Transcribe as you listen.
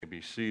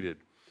be seated.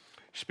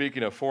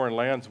 Speaking of foreign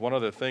lands, one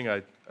other thing,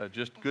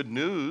 just good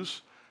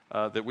news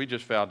that we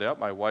just found out.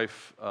 My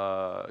wife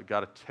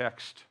got a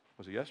text,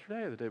 was it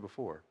yesterday or the day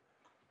before?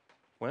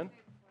 When?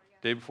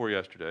 Day before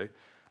yesterday.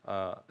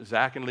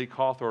 Zach and Lee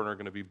Cawthorn are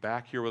going to be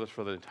back here with us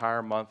for the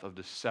entire month of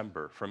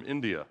December from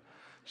India.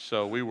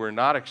 So we were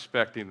not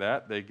expecting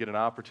that. They get an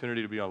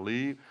opportunity to be on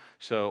leave.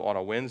 So on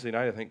a Wednesday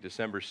night, I think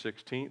December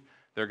 16th,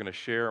 they're going to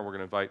share, and we're going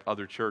to invite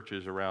other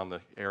churches around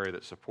the area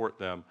that support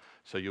them.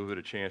 So you'll get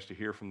a chance to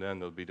hear from them.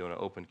 They'll be doing an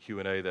open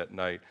Q&A that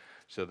night.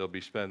 So they'll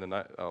be spending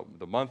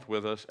the month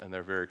with us, and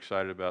they're very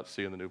excited about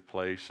seeing the new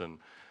place, and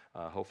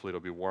hopefully it'll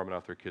be warm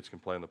enough their kids can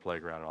play in the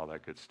playground and all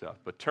that good stuff.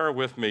 But turn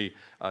with me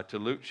to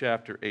Luke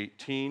chapter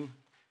 18.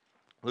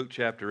 Luke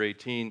chapter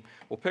 18.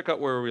 We'll pick up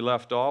where we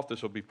left off.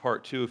 This will be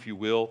part 2, if you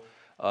will,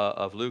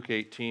 of Luke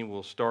 18.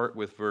 We'll start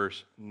with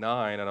verse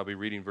 9, and I'll be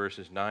reading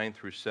verses 9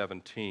 through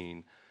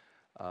 17.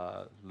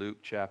 Luke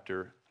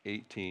chapter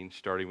 18,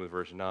 starting with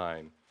verse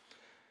 9.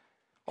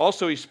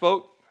 Also he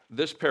spoke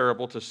this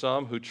parable to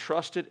some who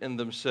trusted in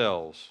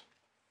themselves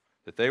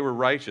that they were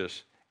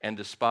righteous and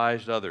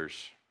despised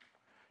others.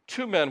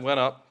 2 men went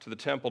up to the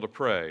temple to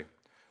pray,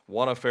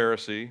 one a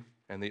Pharisee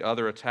and the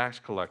other a tax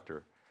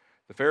collector.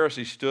 The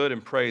Pharisee stood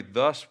and prayed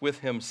thus with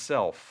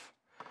himself,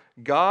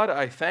 God,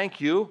 I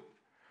thank you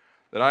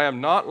that I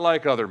am not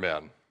like other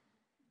men,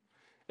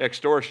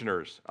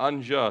 extortioners,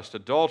 unjust,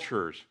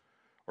 adulterers,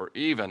 or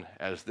even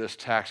as this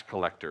tax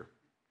collector.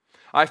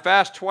 I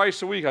fast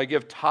twice a week. I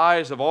give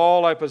tithes of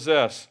all I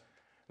possess.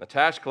 The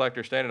tax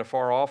collector, standing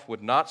afar off,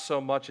 would not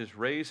so much as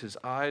raise his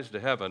eyes to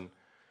heaven,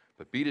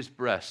 but beat his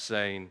breast,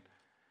 saying,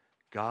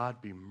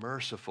 God, be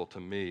merciful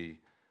to me,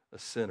 a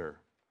sinner.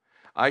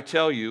 I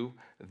tell you,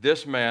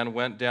 this man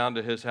went down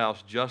to his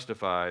house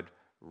justified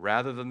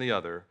rather than the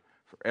other.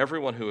 For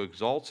everyone who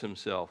exalts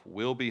himself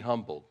will be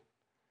humbled,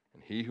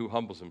 and he who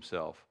humbles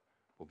himself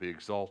will be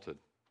exalted.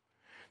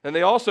 And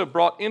they also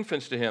brought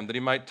infants to him that he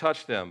might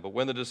touch them. But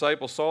when the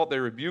disciples saw it, they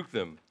rebuked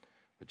them.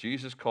 But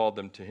Jesus called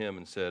them to him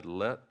and said,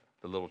 Let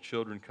the little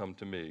children come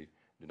to me.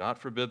 Do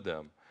not forbid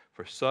them,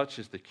 for such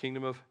is the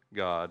kingdom of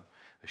God.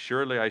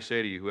 Assuredly I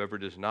say to you, whoever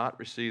does not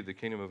receive the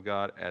kingdom of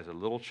God as a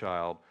little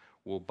child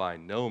will by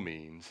no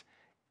means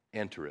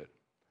enter it.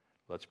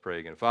 Let's pray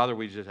again. Father,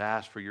 we just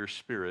ask for your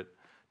Spirit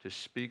to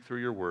speak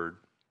through your word.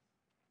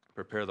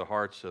 Prepare the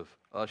hearts of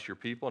us, your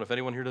people. And if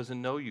anyone here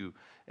doesn't know you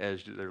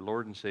as their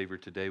Lord and Savior,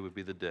 today would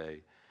be the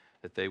day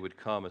that they would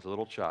come as a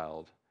little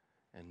child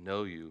and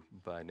know you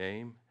by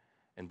name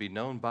and be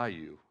known by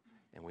you.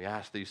 And we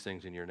ask these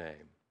things in your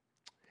name.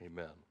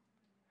 Amen.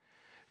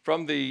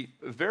 From the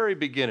very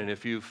beginning,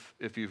 if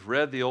you've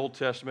read the Old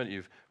Testament,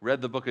 you've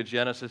read the book of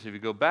Genesis, if you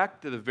go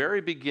back to the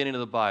very beginning of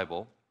the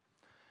Bible,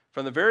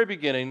 from the very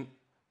beginning,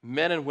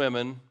 men and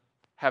women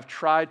have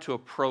tried to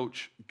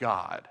approach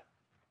God.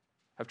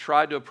 Have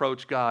tried to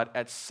approach God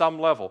at some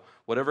level,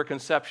 whatever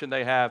conception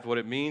they have, what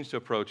it means to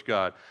approach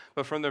God.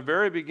 But from the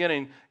very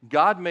beginning,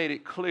 God made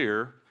it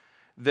clear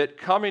that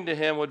coming to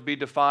him would be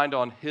defined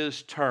on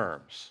his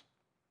terms.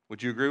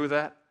 Would you agree with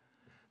that?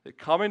 That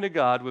coming to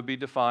God would be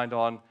defined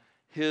on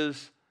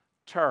his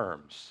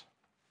terms.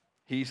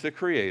 He's the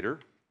creator,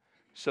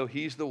 so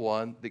he's the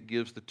one that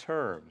gives the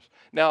terms.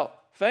 Now,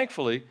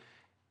 thankfully,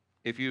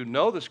 if you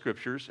know the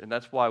scriptures, and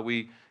that's why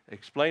we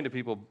explain to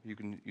people, you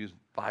can use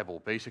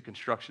Bible, basic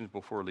instructions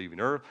before leaving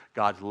earth,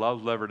 God's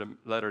love letter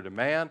to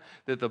man,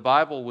 that the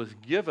Bible was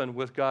given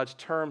with God's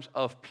terms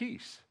of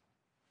peace.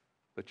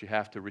 But you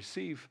have to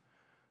receive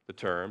the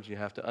terms, you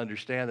have to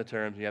understand the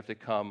terms, you have to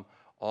come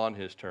on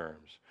his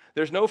terms.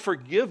 There's no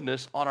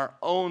forgiveness on our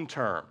own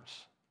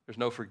terms. There's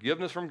no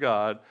forgiveness from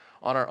God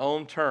on our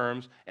own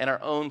terms and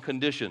our own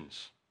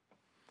conditions.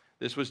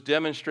 This was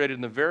demonstrated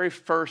in the very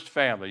first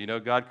family. You know,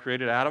 God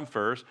created Adam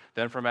first,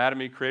 then from Adam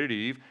he created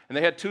Eve, and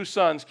they had 2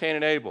 sons, Cain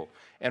and Abel.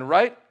 And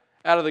right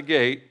out of the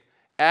gate,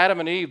 Adam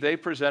and Eve, they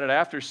presented,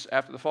 after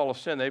the fall of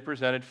sin, they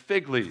presented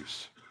fig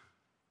leaves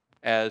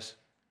as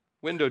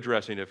window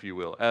dressing, if you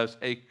will, as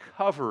a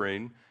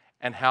covering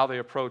and how they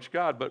approach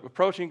God. But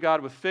approaching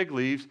God with fig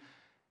leaves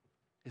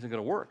isn't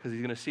going to work because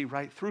he's going to see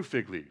right through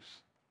fig leaves.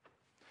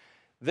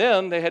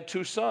 Then they had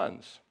 2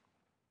 sons,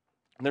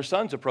 and their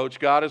sons approached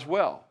God as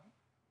well.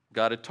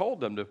 God had told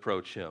them to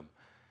approach him.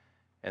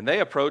 And they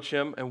approach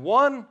him, and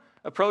one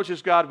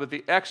approaches God with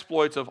the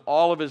exploits of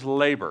all of his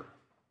labor.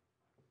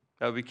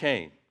 That would be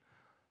Cain.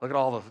 Look at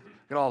all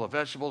the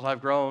vegetables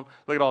I've grown.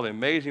 Look at all the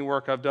amazing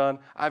work I've done.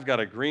 I've got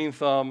a green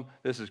thumb.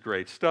 This is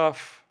great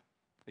stuff.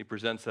 He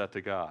presents that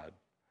to God.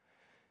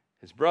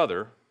 His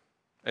brother,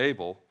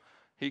 Abel,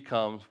 he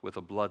comes with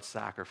a blood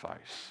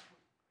sacrifice.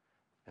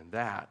 And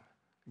that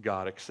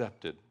God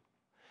accepted.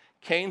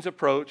 Cain's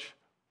approach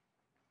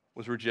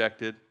was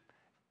rejected.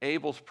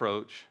 Abel's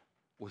approach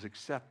was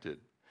accepted.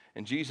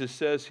 And Jesus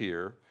says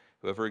here,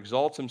 whoever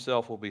exalts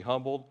himself will be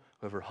humbled.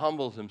 Whoever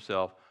humbles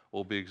himself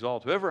will be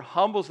exalted. Whoever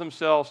humbles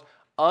themselves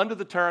under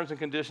the terms and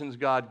conditions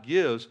God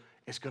gives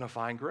is going to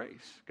find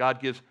grace. God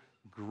gives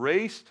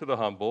grace to the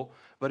humble,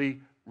 but he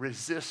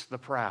resists the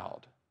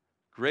proud.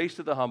 Grace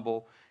to the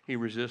humble, he he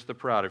resists the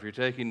proud. If you're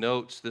taking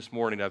notes this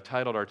morning, I've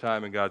titled our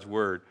time in God's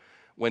Word,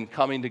 When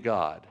Coming to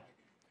God.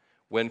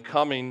 When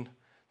coming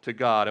to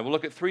God. And we'll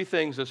look at three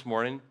things this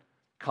morning: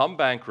 come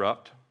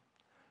bankrupt,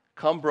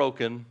 come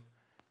broken,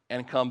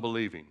 and come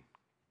believing.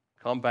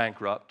 Come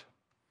bankrupt,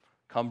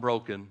 come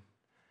broken,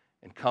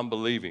 and come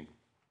believing.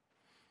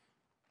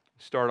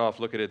 Start off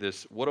looking at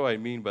this. What do I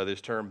mean by this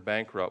term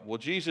bankrupt? Well,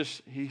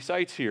 Jesus, he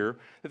cites here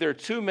that there are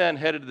two men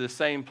headed to the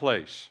same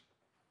place.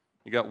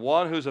 You got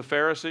one who's a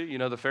Pharisee. You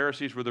know, the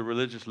Pharisees were the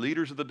religious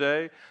leaders of the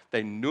day.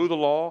 They knew the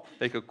law.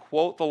 They could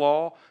quote the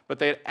law, but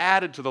they had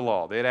added to the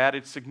law. They had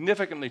added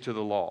significantly to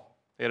the law.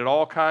 They had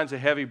all kinds of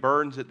heavy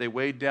burdens that they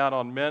weighed down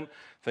on men,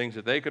 things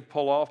that they could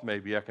pull off,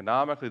 maybe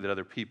economically, that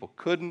other people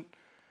couldn't.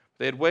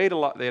 They had weighed a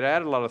lot. They had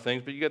added a lot of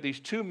things, but you got these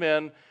two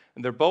men,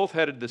 and they're both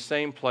headed to the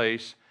same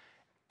place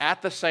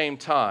at the same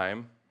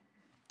time,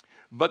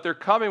 but they're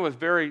coming with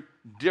very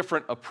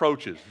different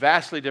approaches,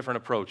 vastly different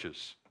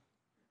approaches.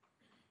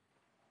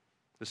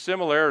 The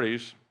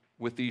similarities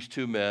with these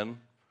two men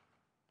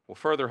will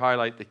further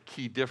highlight the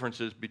key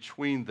differences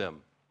between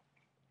them.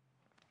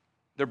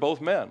 They're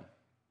both men.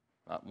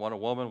 Not one a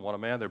woman, one a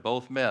man. They're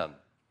both men.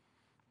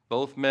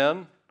 Both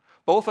men,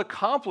 both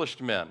accomplished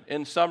men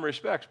in some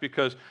respects,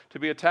 because to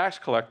be a tax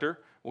collector,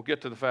 we'll get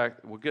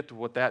to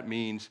what that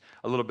means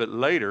a little bit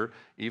later.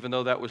 Even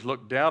though that was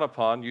looked down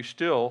upon, you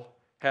still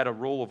had a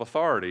role of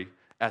authority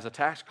as a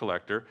tax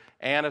collector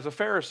and as a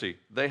Pharisee.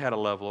 They had a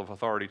level of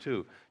authority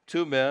too.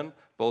 Two men,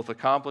 both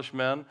accomplished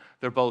men.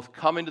 They're both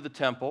coming to the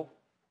temple,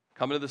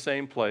 coming to the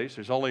same place.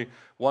 There's only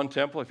one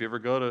temple. If you ever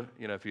go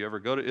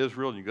to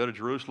Israel and you go to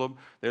Jerusalem,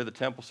 there the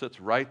temple sits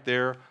right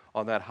there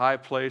on that high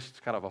place. It's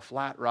kind of a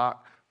flat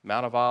rock.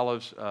 Mount of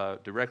Olives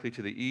directly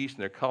to the east,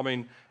 and they're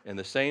coming in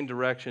the same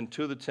direction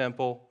to the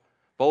temple,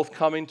 both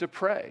coming to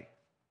pray.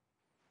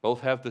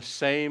 Both have the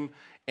same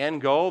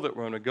end goal, that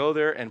we're going to go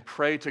there and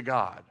pray to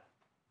God.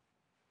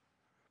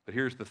 But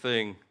here's the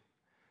thing,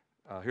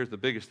 here's the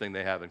biggest thing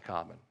they have in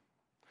common.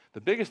 The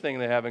biggest thing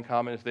they have in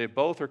common is they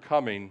both are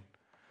coming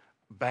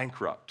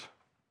bankrupt.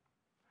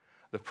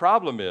 The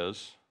problem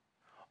is,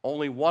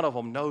 only one of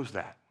them knows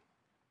that.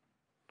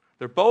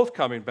 They're both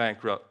coming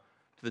bankrupt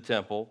to the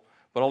temple,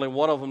 but only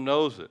one of them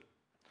knows it.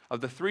 Of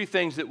the three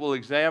things that we'll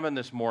examine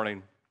this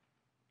morning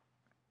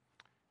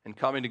in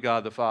coming to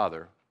God the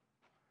Father,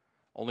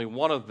 only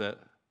one of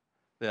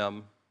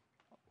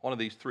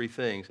these three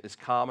things is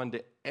common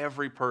to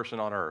every person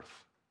on earth.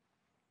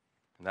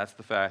 And that's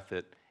the fact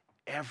that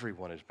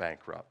everyone is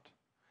bankrupt.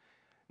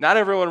 Not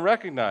everyone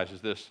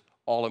recognizes this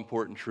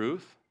all-important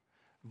truth,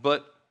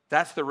 but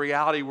that's the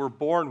reality we're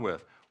born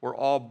with. We're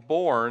all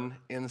born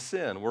in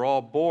sin. We're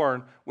all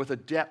born with a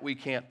debt we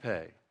can't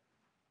pay.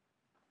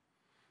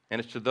 And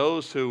it's to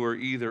those who are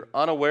either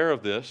unaware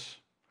of this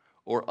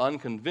or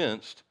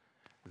unconvinced,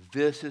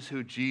 this is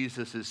who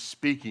Jesus is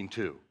speaking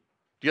to.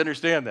 Do you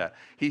understand that?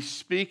 He's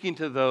speaking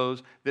to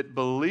those that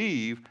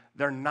believe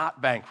they're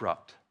not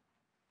bankrupt.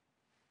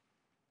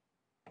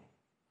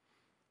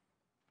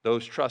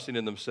 Those trusting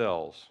in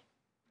themselves,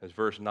 as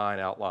verse 9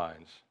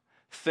 outlines,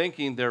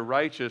 thinking they're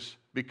righteous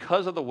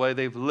because of the way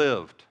they've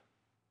lived.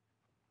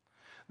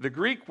 The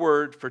Greek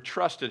word for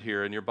trusted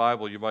here in your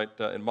Bible, you might,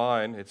 in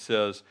mine, it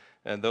says,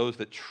 and those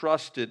that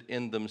trusted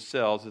in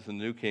themselves, is the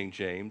New King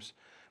James.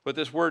 But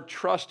this word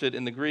trusted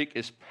in the Greek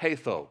is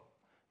peitho.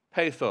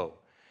 Peitho.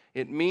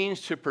 It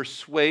means to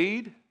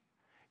persuade.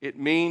 It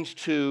means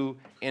to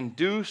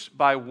induce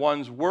by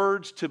one's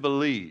words to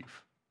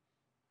believe.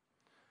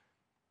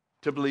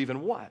 To believe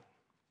in what?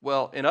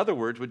 Well, in other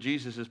words, what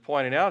Jesus is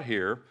pointing out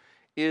here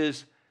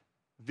is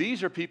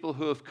these are people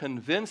who have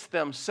convinced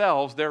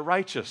themselves they're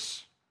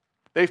righteous.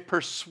 They've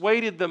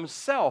persuaded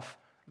themselves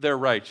they're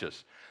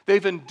righteous.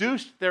 They've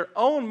induced their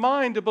own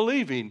mind to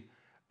believing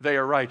they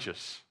are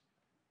righteous.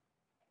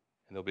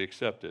 And they'll be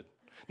accepted.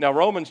 Now,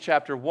 Romans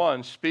chapter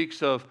 1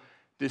 speaks of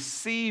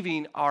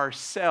deceiving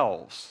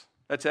ourselves.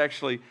 That's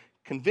actually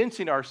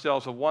convincing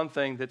ourselves of one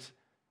thing that's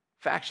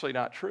factually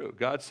not true.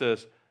 God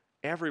says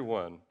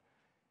everyone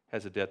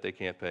has a debt they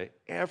can't pay.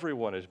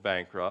 Everyone is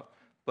bankrupt.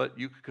 But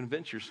you could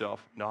convince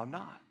yourself, no, I'm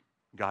not.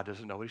 God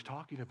doesn't know what he's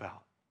talking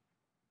about.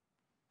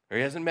 Or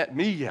he hasn't met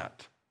me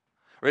yet.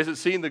 Or hasn't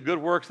seen the good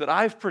works that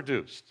I've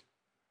produced.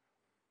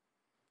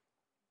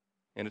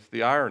 And it's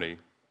the irony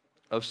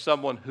of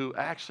someone who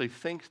actually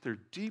thinks they're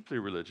deeply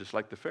religious,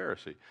 like the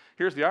Pharisee.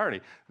 Here's the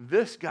irony.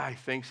 This guy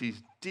thinks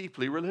he's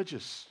deeply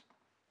religious.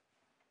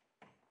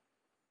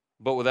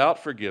 But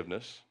without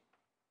forgiveness,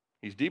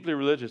 he's deeply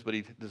religious, but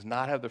he does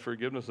not have the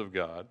forgiveness of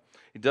God.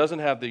 He doesn't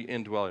have the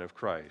indwelling of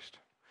Christ.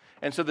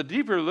 And so the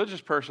deeply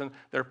religious person,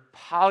 they're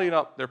piling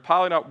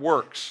up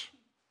works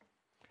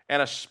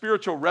and a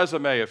spiritual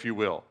resume, if you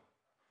will.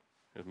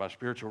 Here's my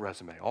spiritual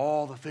resume,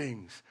 all the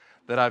things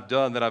that I've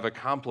done, that I've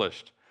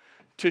accomplished,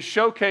 to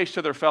showcase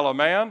to their fellow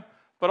man,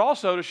 but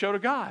also to show to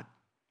God.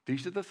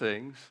 These are the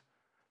things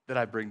that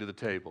I bring to the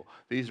table.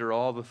 These are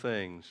all the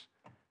things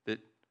that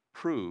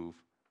prove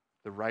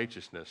the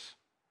righteousness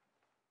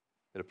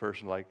that a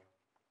person like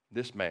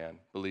this man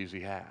believes he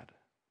had.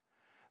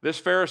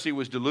 This Pharisee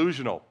was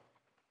delusional.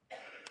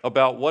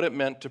 about what it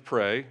meant to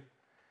pray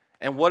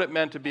and what it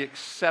meant to be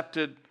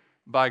accepted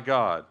by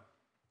God.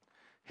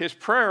 His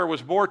prayer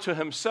was more to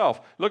himself.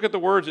 Look at the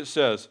words it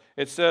says.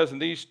 It says,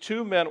 and these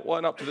two men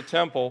went up to the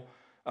temple,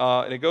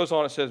 and it goes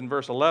on, it says in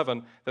verse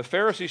 11, the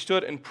Pharisee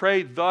stood and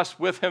prayed thus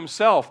with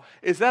himself.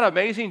 Is that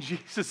amazing?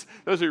 Jesus,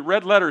 those are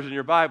red letters in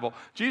your Bible.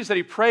 Jesus said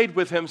he prayed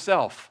with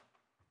himself.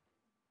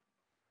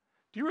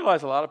 Do you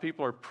realize a lot of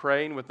people are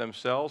praying with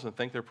themselves and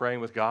think they're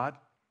praying with God?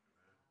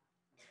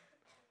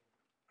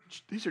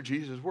 These are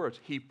Jesus' words.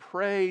 He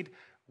prayed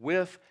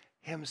with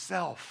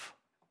himself.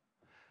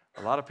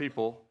 A lot of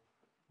people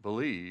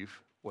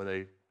believe when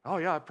they, oh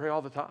yeah, I pray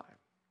all the time.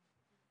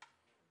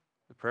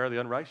 The prayer of the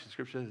unrighteous,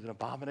 Scripture says, is an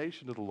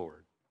abomination to the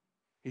Lord.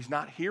 He's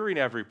not hearing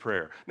every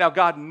prayer. Now,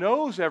 God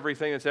knows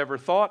everything that's ever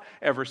thought,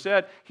 ever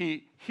said.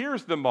 He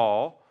hears them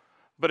all,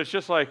 but it's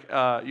just like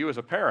you as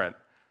a parent.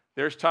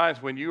 There's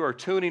times when you are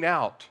tuning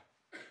out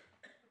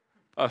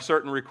a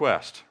certain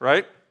request,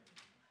 right?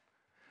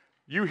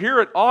 You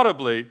hear it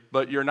audibly,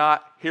 but you're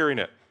not hearing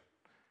it.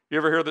 You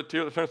ever hear the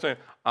parent saying,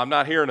 I'm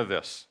not hearing of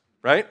this,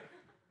 right?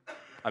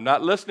 I'm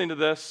not listening to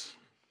this.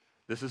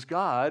 This is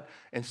God.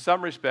 In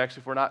some respects,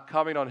 if we're not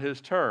coming on his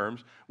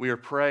terms, we are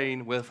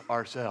praying with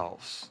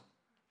ourselves.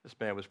 This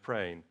man was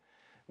praying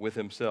with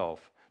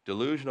himself,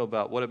 delusional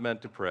about what it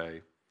meant to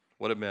pray,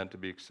 what it meant to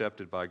be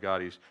accepted by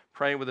God. He's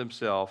praying with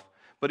himself,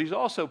 but he's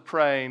also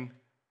praying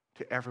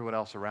to everyone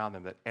else around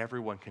him, that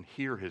everyone can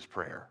hear his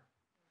prayer.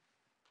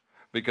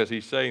 Because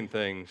he's saying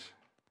things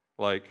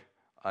like,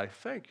 I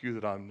thank you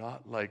that I'm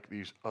not like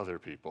these other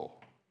people,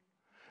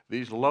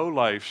 these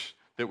lowlifes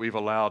that we've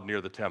allowed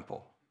near the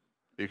temple,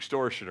 the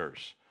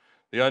extortioners,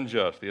 the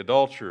unjust, the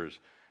adulterers,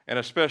 and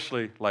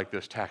especially like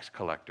this tax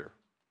collector.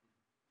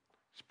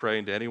 He's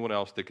praying to anyone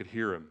else that could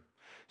hear him.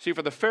 See,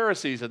 for the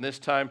Pharisees in this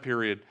time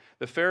period,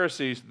 the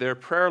Pharisees, their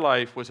prayer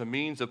life was a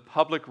means of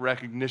public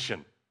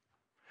recognition.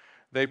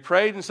 They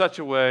prayed in such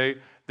a way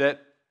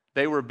that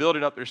they were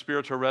building up their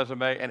spiritual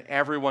resume and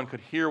everyone could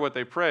hear what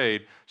they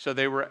prayed, so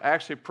they were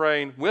actually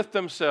praying with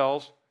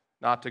themselves,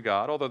 not to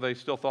God, although they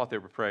still thought they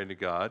were praying to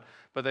God,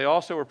 but they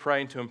also were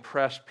praying to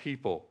impress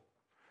people.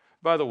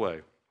 By the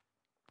way,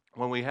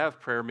 when we have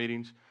prayer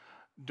meetings,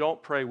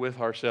 don't pray with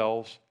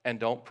ourselves and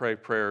don't pray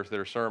prayers that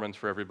are sermons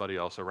for everybody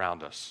else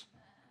around us.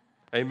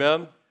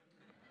 Amen?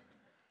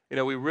 You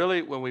know,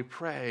 when we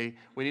pray,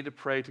 we need to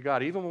pray to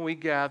God. Even when we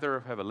gather,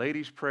 have a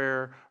ladies'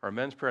 prayer or a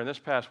men's prayer, and this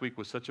past week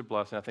was such a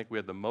blessing. I think we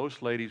had the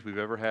most ladies we've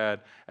ever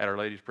had at our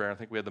ladies' prayer. I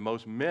think we had the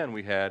most men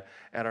we had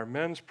at our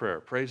men's prayer.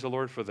 Praise the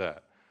Lord for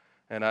that.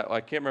 And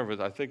I can't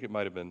remember, I think it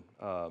might have been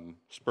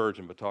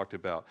Spurgeon, but talked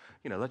about,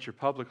 let your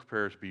public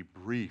prayers be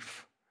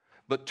brief,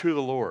 but to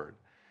the Lord.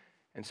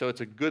 And so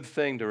it's a good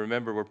thing to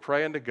remember we're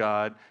praying to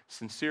God,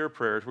 sincere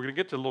prayers. We're going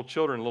to get to little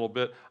children in a little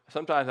bit.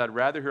 Sometimes I'd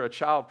rather hear a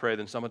child pray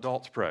than some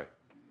adults pray,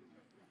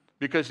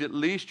 because at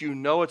least you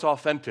know it's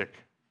authentic,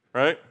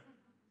 right?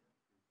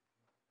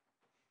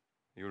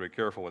 You got to be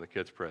careful when the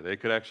kids pray. They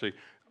could actually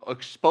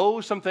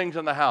expose some things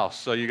in the house,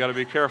 so you got to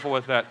be careful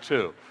with that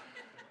too.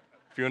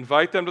 If you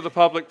invite them to the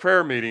public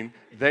prayer meeting,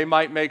 they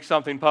might make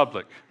something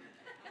public.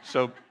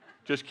 So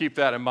just keep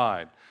that in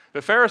mind.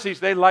 The Pharisees,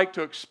 they like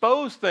to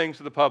expose things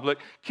to the public.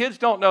 Kids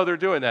don't know they're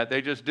doing that.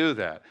 They just do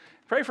that.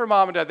 Pray for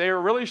mom and dad. They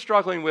were really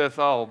struggling with,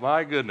 oh,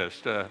 my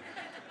goodness.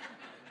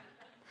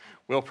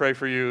 We'll pray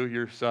for you.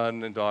 Your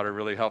son and daughter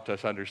really helped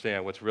us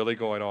understand what's really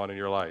going on in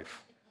your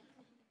life.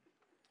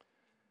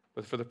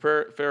 But for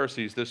the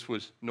Pharisees, this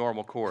was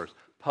normal course,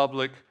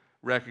 public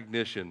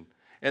recognition.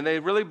 And they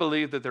really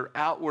believed that their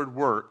outward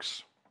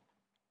works,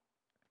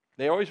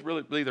 they always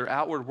really believed their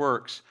outward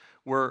works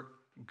were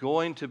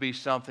going to be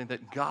something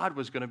that God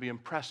was going to be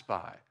impressed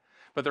by.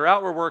 But their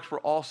outward works were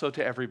also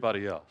to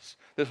everybody else.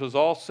 This was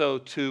also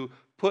to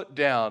put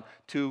down,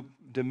 to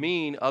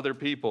demean other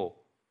people.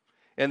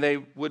 And they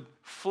would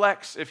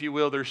flex, if you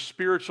will, their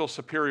spiritual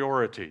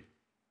superiority.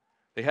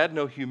 They had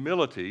no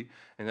humility,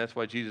 and that's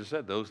why Jesus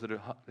said, those that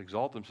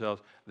exalt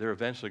themselves, they're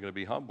eventually going to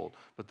be humbled.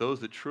 But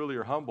those that truly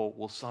are humble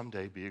will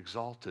someday be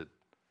exalted.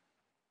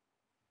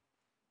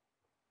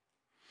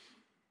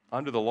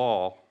 Under the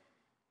law,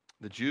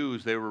 the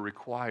Jews, they were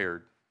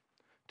required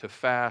to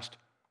fast.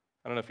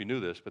 I don't know if you knew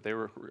this, but they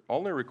were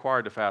only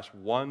required to fast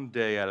one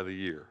day out of the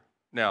year.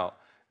 Now,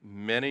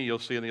 many you'll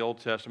see in the Old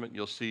Testament,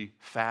 you'll see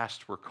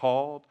fasts were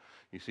called.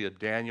 You see a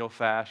Daniel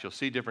fast. You'll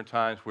see different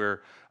times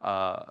where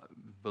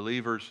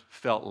believers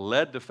felt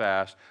led to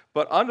fast.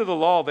 But under the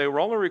law, they were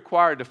only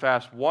required to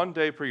fast one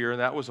day per year, and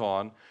that was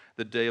on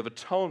the Day of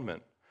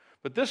Atonement.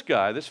 But this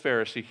guy, this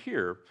Pharisee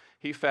here,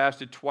 he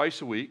fasted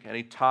twice a week, and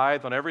he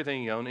tithed on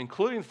everything he owned,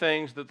 including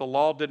things that the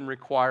law didn't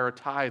require a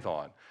tithe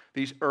on.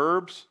 These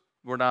herbs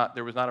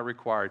there was not a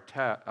required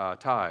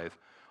tithe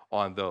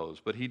on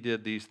those, but he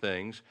did these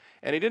things.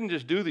 And he didn't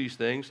just do these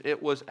things.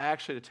 It was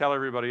actually to tell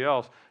everybody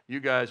else, you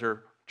guys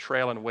are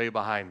trailing way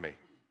behind me,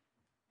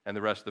 and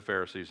the rest of the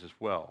Pharisees as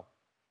well.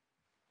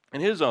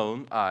 In his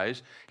own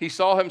eyes, he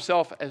saw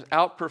himself as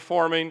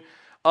outperforming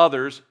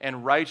others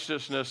and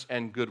righteousness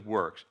and good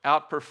works.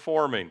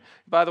 Outperforming.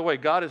 By the way,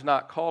 God has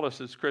not called us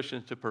as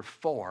Christians to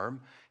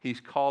perform. He's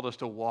called us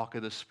to walk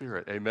in the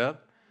Spirit. Amen?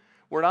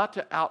 We're not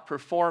to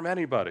outperform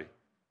anybody.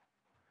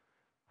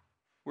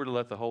 We're to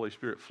let the Holy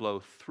Spirit flow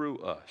through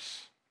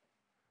us.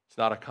 It's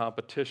not a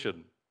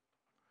competition.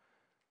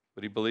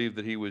 But he believed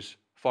that he was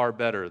far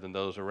better than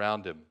those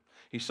around him.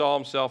 He saw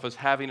himself as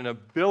having an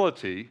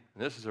ability,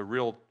 and this is a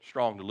real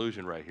strong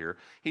delusion right here.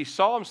 He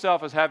saw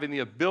himself as having the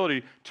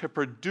ability to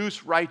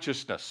produce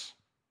righteousness.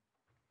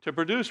 To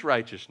produce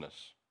righteousness.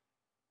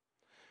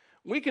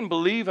 We can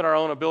believe in our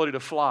own ability to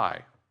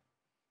fly.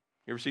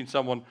 You ever seen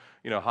someone,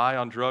 high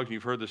on drugs, and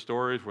you've heard the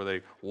stories where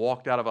they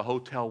walked out of a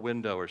hotel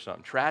window or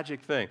something?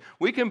 Tragic thing.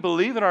 We can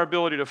believe in our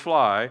ability to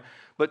fly,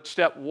 but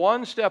step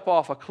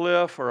off a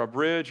cliff or a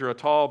bridge or a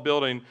tall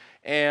building,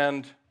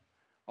 and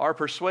our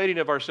persuading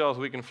of ourselves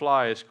we can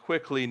fly is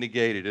quickly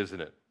negated,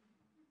 isn't it?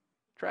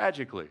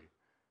 Tragically.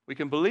 We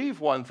can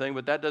believe one thing,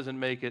 but that doesn't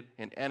make it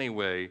in any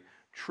way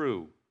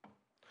true.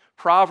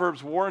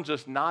 Proverbs warns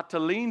us not to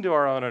lean to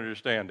our own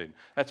understanding.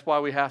 That's why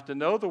we have to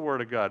know the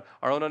Word of God.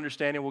 Our own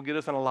understanding will get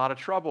us in a lot of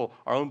trouble.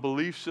 Our own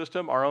belief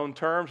system, our own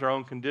terms, our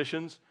own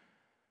conditions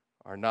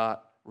are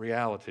not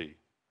reality.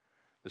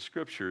 The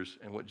Scriptures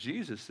and what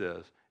Jesus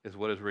says is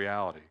what is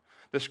reality.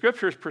 The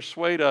Scriptures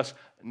persuade us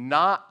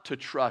not to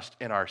trust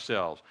in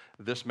ourselves.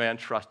 This man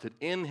trusted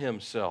in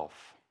himself.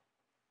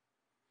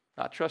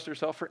 Not trust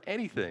yourself for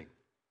anything.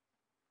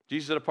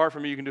 Jesus said, apart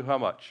from me, you can do how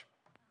much?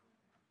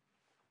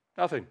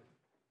 Nothing.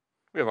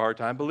 We have a hard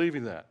time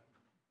believing that.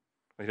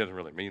 He doesn't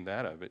really mean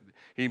that.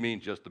 He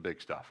means just the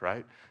big stuff,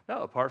 right?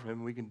 No, apart from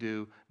him, we can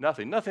do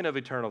nothing. Nothing of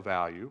eternal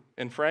value.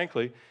 And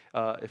frankly,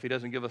 if he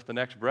doesn't give us the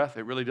next breath,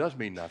 it really does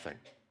mean nothing.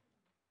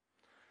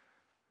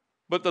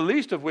 But the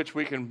least of which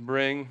we can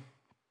bring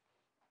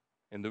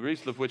and the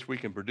least of which we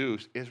can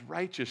produce is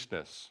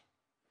righteousness.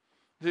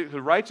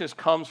 The righteousness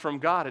comes from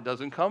God. It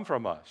doesn't come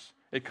from us.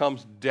 It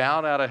comes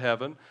down out of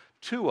heaven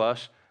to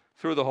us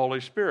through the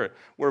Holy Spirit.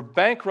 We're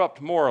bankrupt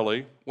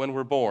morally when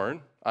we're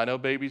born. I know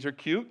babies are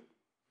cute.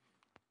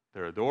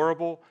 They're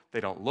adorable. They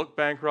don't look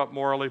bankrupt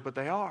morally, but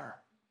they are.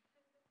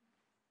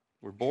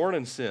 We're born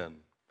in sin.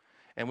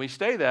 And we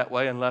stay that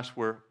way unless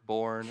we're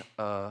born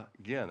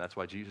again. That's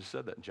why Jesus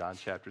said that in John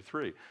chapter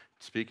 3.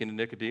 Speaking to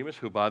Nicodemus,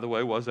 who, by the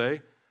way, was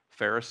a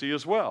Pharisee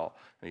as well.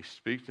 And he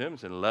speaks to him and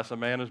said, unless a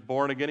man is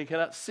born again, he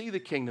cannot see the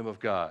kingdom of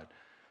God.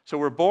 So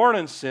we're born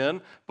in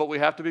sin, but we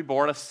have to be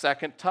born a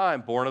second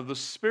time, born of the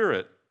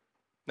Spirit.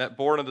 That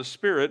born of the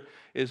Spirit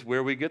is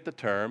where we get the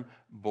term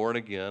born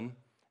again.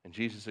 And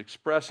Jesus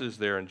expresses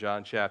there in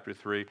John chapter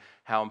 3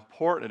 how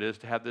important it is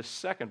to have this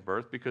second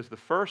birth, because the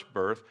first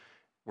birth,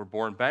 we're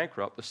born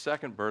bankrupt. The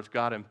second birth,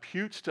 God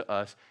imputes to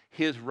us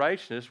His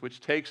righteousness,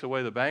 which takes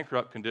away the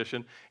bankrupt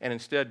condition and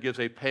instead gives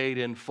a paid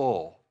in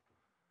full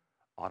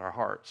on our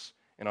hearts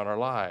and on our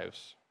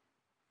lives.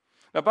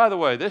 Now, by the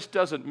way, this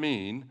doesn't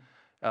mean,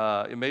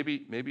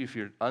 maybe if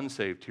you're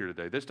unsaved here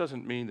today, this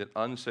doesn't mean that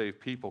unsaved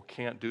people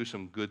can't do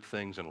some good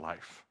things in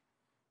life.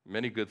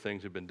 Many good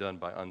things have been done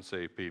by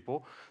unsaved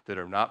people that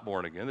are not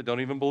born again, that don't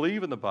even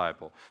believe in the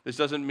Bible. This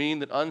doesn't mean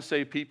that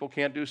unsaved people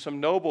can't do some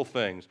noble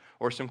things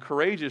or some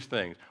courageous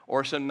things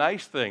or some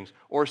nice things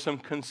or some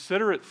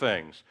considerate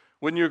things.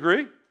 Wouldn't you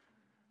agree?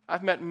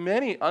 I've met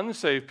many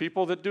unsaved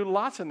people that do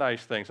lots of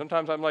nice things.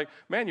 Sometimes I'm like,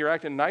 man, you're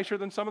acting nicer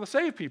than some of the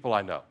saved people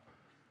I know.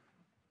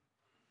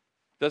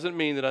 Doesn't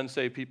mean that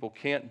unsaved people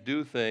can't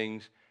do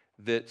things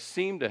that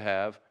seem to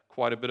have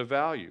quite a bit of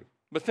value.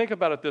 But think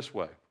about it this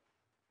way.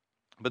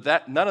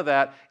 But none of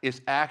that is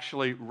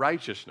actually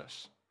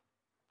righteousness.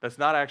 That's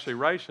not actually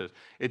righteousness.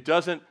 It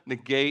doesn't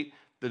negate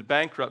the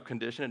bankrupt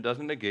condition. It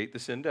doesn't negate the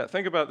sin debt.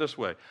 Think about it this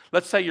way.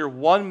 Let's say you're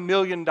 $1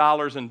 million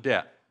in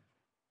debt.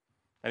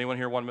 Anyone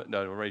here?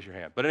 No, raise your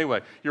hand. But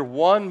anyway, you're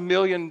 $1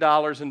 million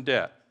in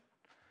debt.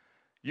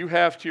 You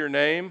have to your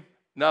name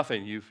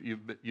nothing. You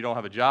don't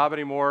have a job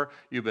anymore.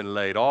 You've been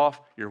laid off.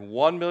 You're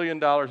 $1 million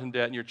in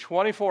debt, and you're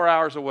 24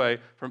 hours away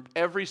from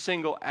every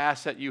single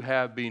asset you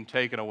have being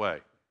taken away.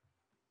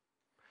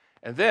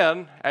 And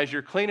then, as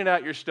you're cleaning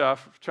out your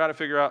stuff, trying to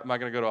figure out, am I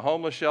going to go to a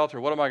homeless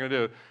shelter? What am I going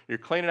to do? You're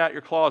cleaning out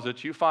your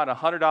closets. You find a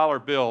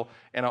 $100 bill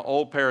and an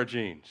old pair of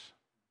jeans.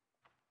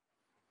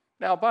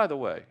 Now, by the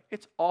way,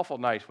 it's awful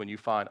nice when you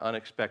find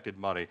unexpected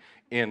money.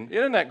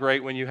 Isn't that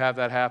great when you have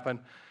that happen?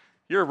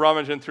 You're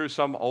rummaging through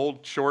some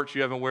old shorts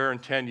you haven't worn in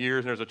 10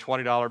 years, and there's a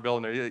 $20 bill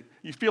in there.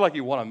 You feel like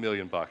you won $1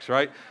 million,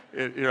 right?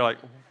 You're like,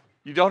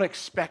 you don't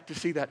expect to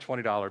see that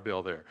 $20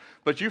 bill there.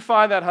 But you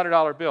find that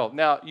 $100 bill.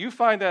 Now, you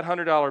find that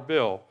 $100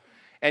 bill,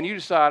 and you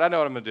decide, I know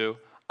what I'm going to do.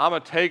 I'm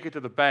going to take it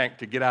to the bank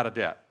to get out of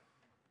debt.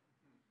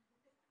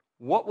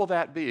 What will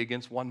that be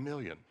against $1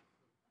 million?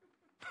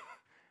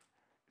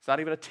 It's not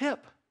even a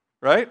tip,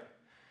 right?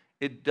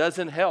 It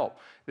doesn't help.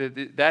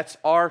 That's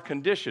our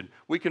condition.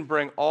 We can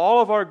bring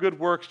all of our good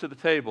works to the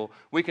table.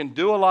 We can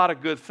do a lot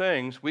of good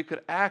things. We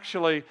could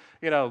actually,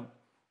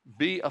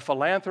 be a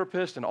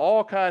philanthropist and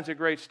all kinds of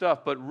great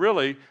stuff. But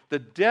really, the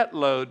debt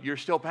load, you're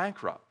still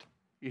bankrupt.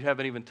 You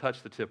haven't even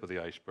touched the tip of the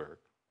iceberg.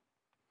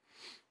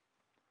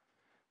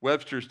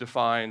 Webster's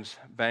defines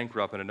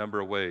bankrupt in a number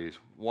of ways.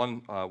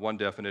 One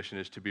definition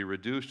is to be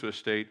reduced to a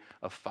state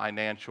of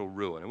financial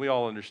ruin. And we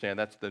all understand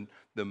that's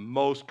the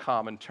most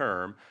common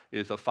term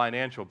is a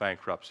financial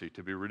bankruptcy,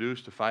 to be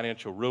reduced to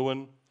financial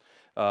ruin.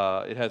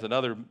 It has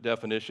another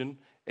definition,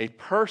 a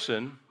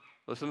person,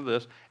 listen to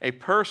this, a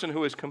person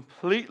who is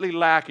completely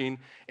lacking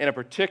in a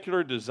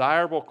particular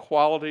desirable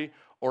quality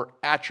or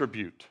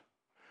attribute.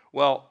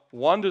 Well,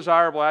 one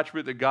desirable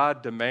attribute that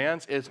God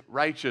demands is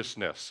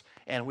righteousness,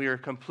 and we are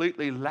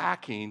completely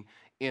lacking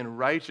in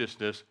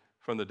righteousness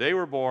from the day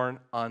we're born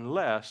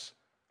unless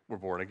we're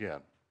born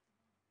again.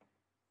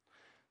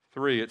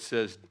 3, it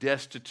says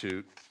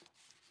destitute,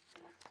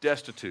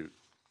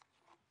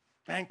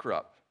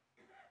 bankrupt,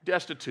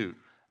 destitute,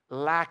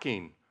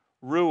 lacking,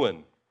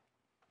 ruin.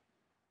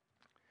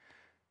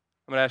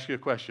 I'm going to ask you a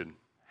question.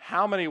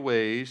 How many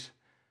ways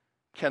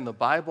can the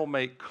Bible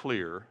make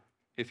clear,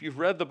 if you've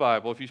read the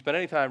Bible, if you spend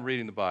any time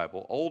reading the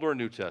Bible, Old or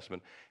New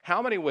Testament,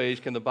 how many ways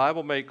can the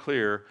Bible make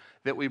clear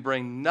that we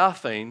bring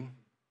nothing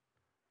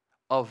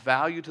of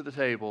value to the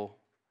table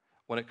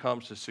when it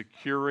comes to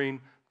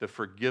securing the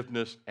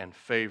forgiveness and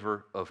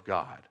favor of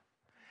God?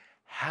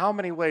 How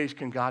many ways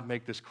can God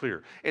make this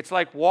clear? It's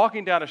like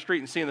walking down a street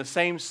and seeing the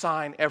same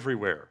sign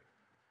everywhere.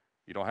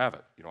 You don't have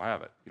it, you don't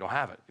have it, you don't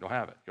have it, you don't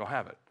have it, you don't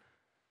have it.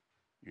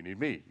 You need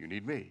me, you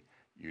need me.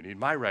 You need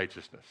my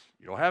righteousness.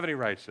 You don't have any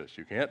righteousness.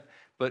 You can't.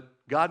 But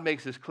God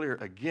makes this clear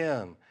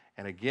again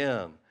and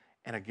again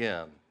and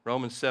again.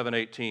 Romans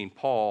 7:18,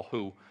 Paul,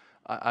 who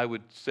I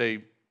would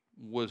say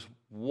was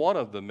one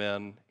of the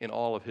men in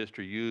all of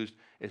history used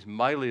as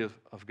mightily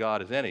of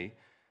God as any.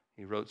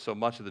 He wrote so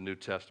much of the New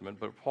Testament,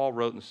 but Paul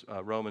wrote in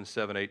Romans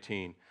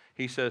 7:18,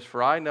 he says,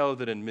 "For I know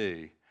that in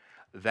me,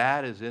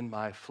 that is in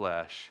my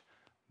flesh,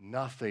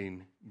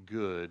 nothing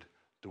good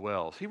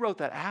dwells." He wrote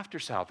that after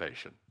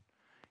salvation.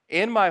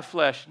 In my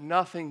flesh,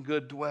 nothing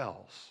good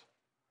dwells.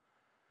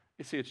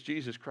 You see, it's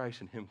Jesus Christ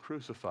and Him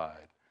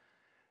crucified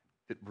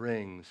that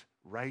brings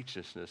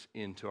righteousness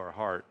into our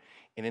heart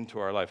and into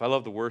our life. I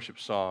love the worship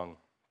song,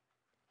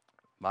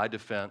 "My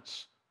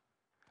defense,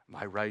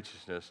 my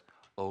righteousness,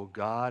 oh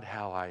God,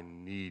 how I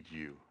need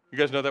you." You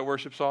guys know that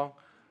worship song?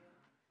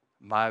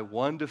 My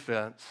one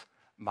defense,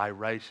 my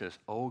righteousness,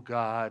 oh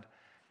God,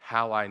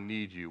 how I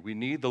need you. We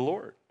need the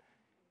Lord.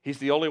 He's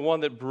the only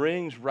one that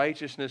brings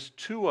righteousness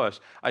to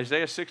us.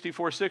 Isaiah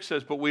 64:6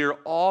 says, "But we are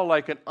all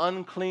like an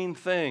unclean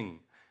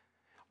thing.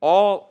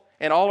 All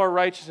our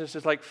righteousness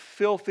is like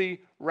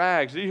filthy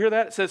rags." Did you hear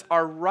that? It says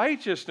our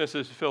righteousness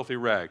is filthy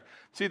rag.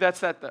 See,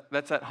 that's that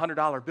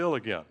 $100 bill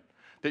again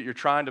that you're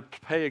trying to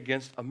pay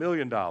against $1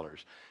 million.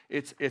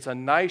 It's a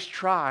nice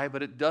try,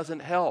 but it doesn't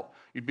help.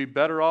 You'd be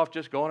better off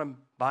just going and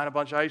buying a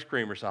bunch of ice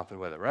cream or something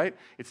with it, right?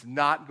 It's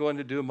not going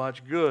to do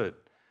much good.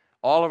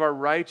 All of our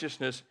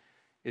righteousness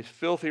is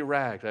filthy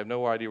rags. I have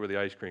no idea where the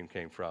ice cream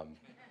came from.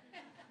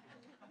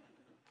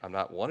 I'm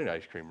not wanting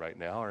ice cream right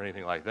now or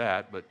anything like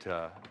that,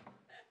 but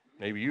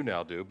maybe you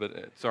now do,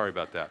 but sorry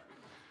about that.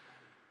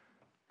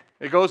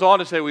 It goes on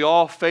to say, we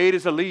all fade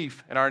as a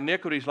leaf, and our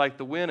iniquities like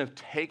the wind have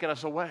taken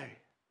us away.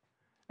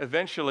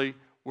 Eventually,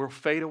 we'll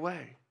fade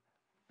away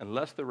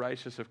unless the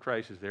righteousness of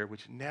Christ is there,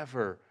 which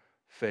never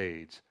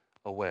fades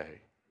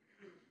away.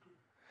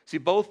 See,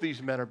 both these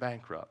men are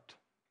bankrupt,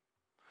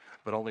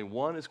 but only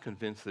one is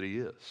convinced that he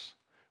is.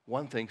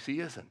 One thinks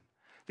he isn't.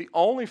 The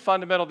only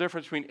fundamental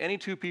difference between any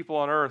two people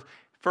on earth,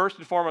 first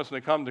and foremost,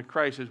 when they come to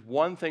Christ, is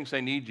one thinks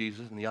they need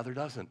Jesus and the other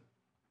doesn't.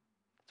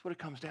 That's what it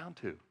comes down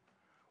to.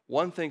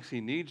 One thinks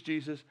he needs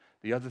Jesus,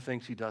 the other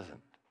thinks he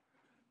doesn't.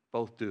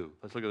 Both do.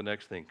 Let's look at the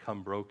next thing.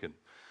 Come broken.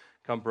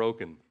 Come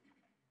broken.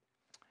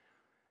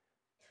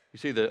 You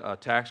see the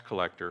tax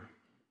collector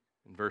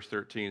in verse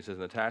 13 says,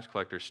 "And the tax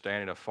collector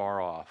standing afar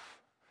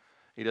off."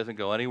 He doesn't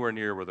go anywhere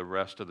near where the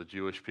rest of the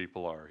Jewish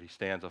people are. He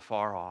stands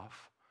afar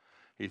off.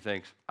 He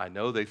thinks, I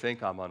know they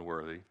think I'm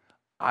unworthy.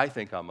 I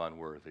think I'm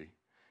unworthy.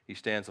 He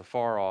stands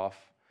afar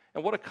off.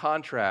 And what a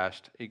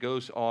contrast. It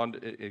goes on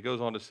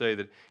to say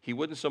that he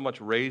wouldn't so much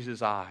raise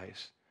his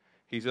eyes.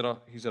 He's in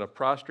a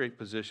prostrate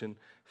position,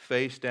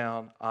 face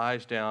down,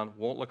 eyes down,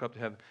 won't look up to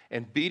heaven,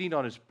 and beating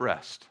on his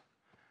breast,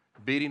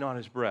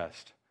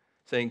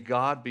 saying,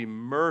 "God, be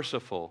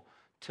merciful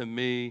to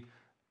me,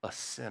 a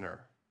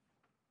sinner."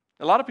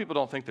 A lot of people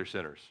don't think they're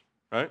sinners,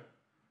 right?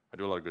 I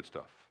do a lot of good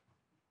stuff.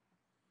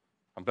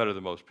 I'm better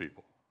than most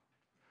people.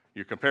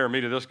 You compare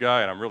me to this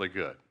guy, and I'm really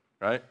good,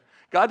 right?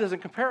 God doesn't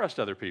compare us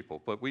to other people,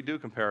 but we do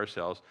compare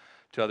ourselves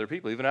to other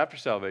people. Even after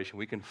salvation,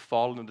 we can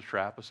fall into the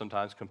trap of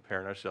sometimes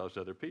comparing ourselves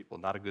to other people.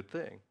 Not a good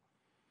thing.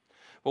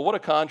 But what a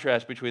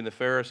contrast between the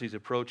Pharisees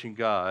approaching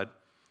God,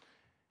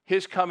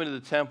 his coming to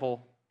the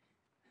temple,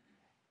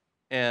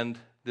 and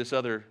this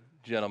other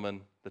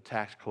gentleman, the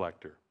tax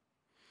collector.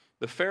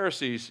 The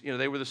Pharisees,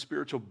 they were the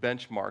spiritual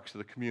benchmarks of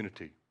the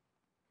community.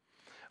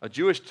 A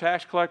Jewish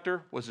tax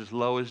collector was as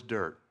low as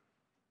dirt.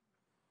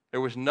 There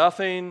was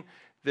nothing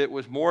that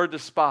was more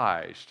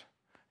despised.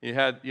 You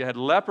had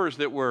lepers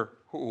that were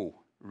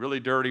really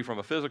dirty from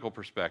a physical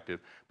perspective.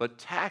 But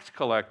tax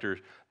collectors,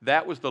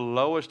 that was the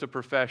lowest of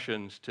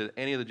professions to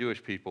any of the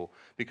Jewish people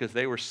because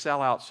they were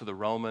sellouts to the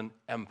Roman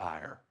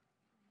Empire.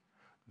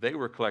 They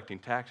were collecting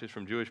taxes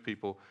from Jewish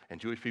people, and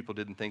Jewish people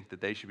didn't think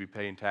that they should be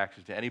paying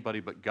taxes to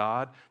anybody but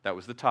God. That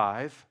was the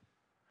tithe.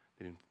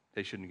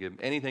 They shouldn't give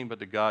anything but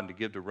to God, and to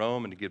give to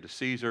Rome and to give to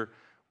Caesar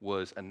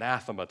was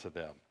anathema to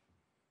them.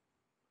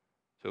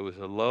 So it was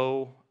a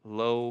low,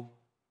 low,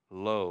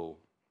 low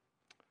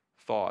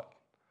thought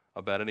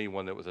about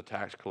anyone that was a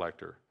tax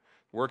collector.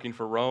 Working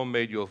for Rome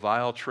made you a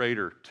vile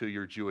traitor to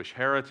your Jewish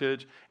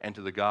heritage and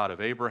to the God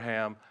of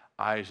Abraham,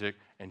 Isaac,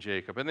 and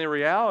Jacob. And the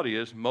reality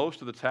is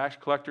most of the tax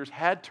collectors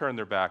had turned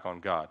their back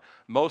on God.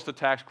 Most of the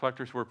tax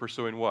collectors were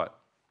pursuing what?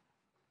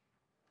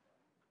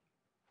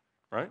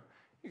 Right?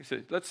 You can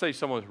say, let's say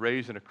someone was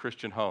raised in a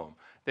Christian home.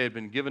 They had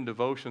been given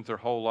devotions their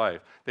whole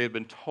life. They had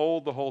been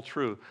told the whole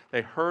truth.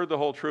 They heard the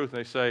whole truth, and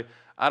they say,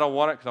 I don't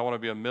want it because I want to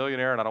be a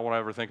millionaire and I don't want to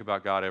ever think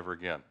about God ever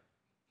again.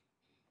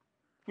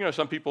 You know,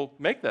 some people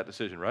make that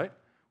decision, right?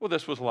 Well,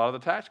 this was a lot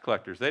of the tax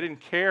collectors. They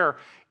didn't care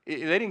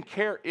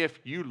if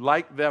you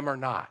liked them or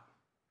not.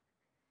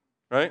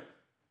 Right?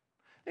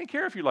 They didn't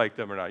care if you liked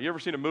them or not. You ever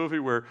seen a movie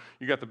where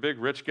you got the big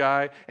rich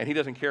guy and he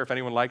doesn't care if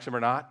anyone likes him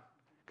or not?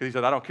 Because he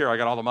said, I don't care, I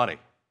got all the money.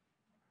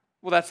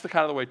 Well, that's the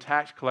kind of the way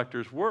tax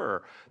collectors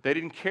were. They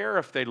didn't care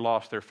if they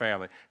lost their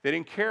family. They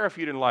didn't care if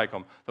you didn't like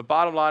them. The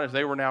bottom line is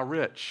they were now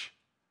rich.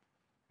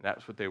 And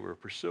that's what they were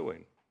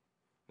pursuing.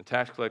 The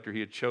tax collector,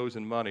 he had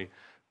chosen money.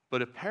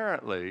 But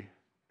apparently,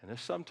 and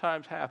this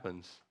sometimes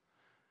happens,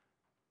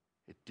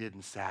 it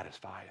didn't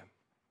satisfy him.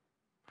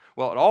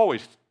 Well, it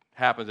always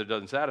happens that it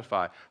doesn't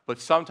satisfy, but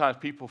sometimes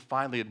people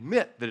finally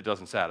admit that it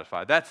doesn't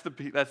satisfy. That's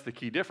the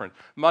key difference.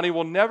 Money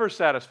will never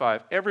satisfy.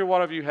 If every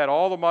one of you had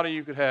all the money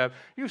you could have,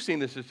 you've seen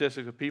the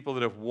statistics of people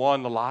that have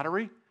won the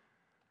lottery,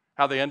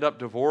 how they end up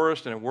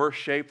divorced and in worse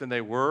shape than they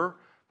were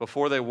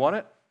before they won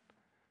it.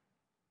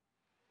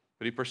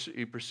 But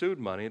he pursued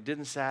money. It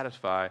didn't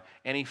satisfy,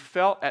 and he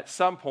felt at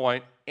some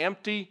point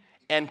empty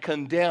and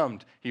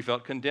condemned. He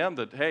felt condemned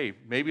that, hey,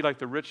 maybe like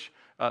the rich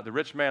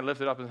man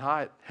lifted up in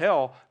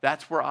hell,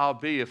 that's where I'll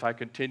be if I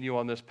continue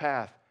on this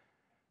path.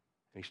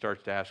 And he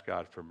starts to ask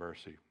God for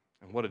mercy.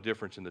 And what a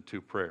difference in the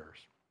two prayers.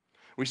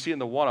 We see in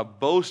the one a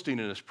boasting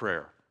in his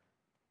prayer.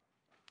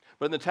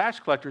 But in the tax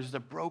collector's, it's a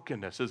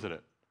brokenness, isn't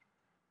it?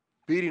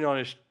 Beating on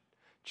his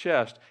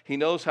chest. He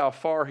knows how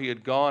far he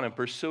had gone in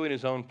pursuing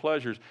his own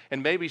pleasures.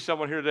 And maybe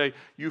someone here today,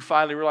 you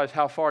finally realize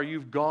how far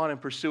you've gone in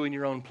pursuing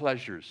your own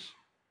pleasures.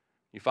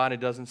 You find it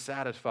doesn't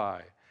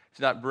satisfy.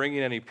 It's not bringing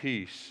any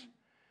peace.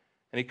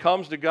 And he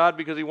comes to God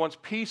because he wants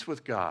peace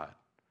with God.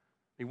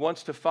 He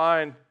wants to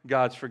find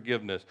God's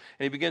forgiveness.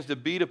 And he begins to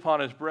beat upon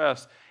his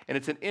breast. And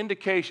it's an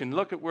indication.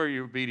 Look at where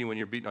you're beating when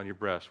you're beating on your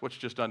breast. What's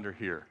just under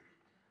here?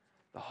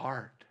 The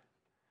heart.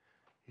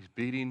 He's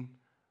beating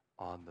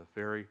on the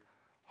very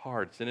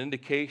heart. It's an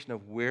indication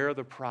of where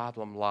the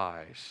problem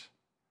lies.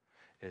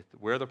 It's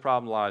where the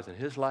problem lies in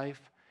his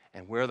life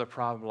and where the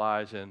problem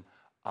lies in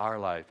our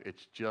life.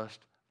 It's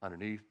just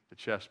underneath the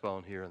chest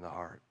bone here in the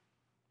heart.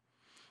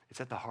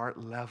 It's at the heart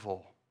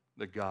level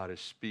that God is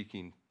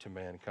speaking to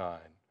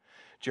mankind.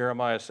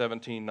 Jeremiah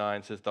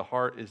 17:9 says, the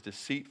heart is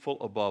deceitful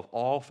above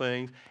all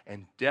things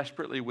and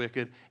desperately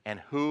wicked, and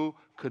who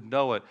could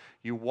know it?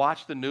 You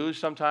watch the news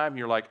sometime, and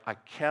you're like, I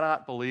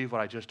cannot believe what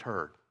I just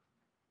heard.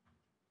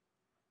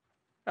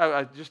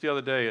 Just the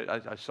other day,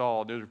 I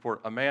saw a news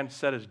report. A man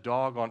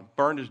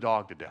burned his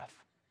dog to death.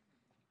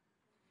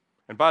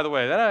 And by the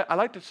way, then I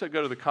like to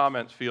go to the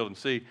comments field and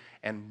see.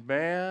 And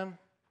man,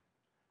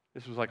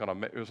 this was like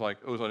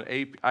it was on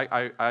AP.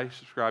 I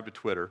subscribed to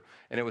Twitter,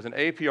 and it was an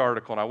AP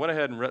article. And I went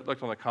ahead and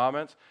looked on the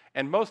comments,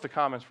 and most of the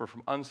comments were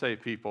from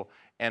unsaved people.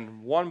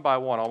 And one by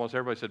one, almost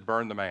everybody said,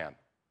 "Burn the man."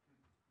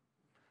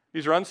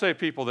 These are unsaved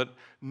people that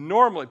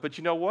normally, but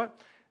you know what?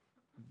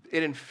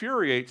 It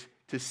infuriates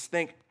to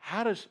think,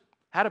 how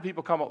do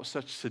people come up with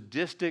such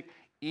sadistic,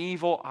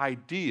 evil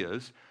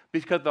ideas?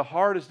 Because the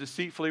heart is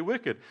deceitfully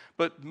wicked.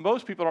 But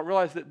most people don't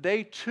realize that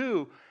they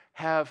too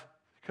have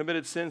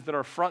committed sins that are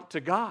affront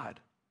to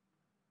God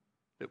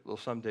that will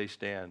someday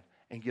stand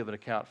and give an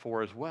account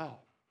for as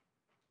well.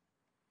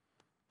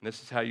 And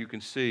this is how you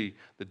can see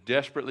the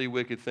desperately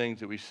wicked things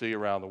that we see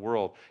around the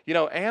world. You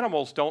know,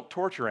 animals don't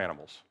torture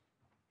animals.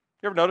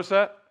 You ever notice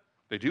that?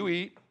 They do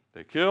eat,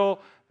 they kill,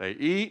 they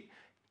eat.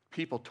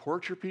 People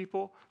torture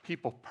people.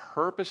 People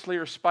purposely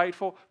are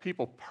spiteful.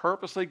 People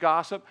purposely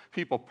gossip.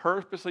 People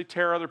purposely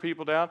tear other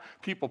people down.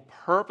 People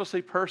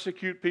purposely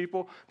persecute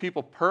people.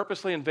 People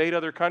purposely invade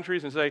other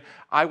countries and say,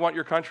 I want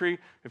your country.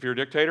 If you're a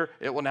dictator,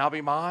 it will now be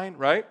mine,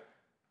 right?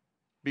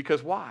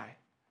 Because why?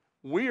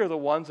 We are the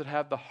ones that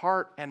have the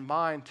heart and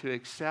mind to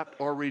accept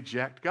or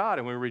reject God.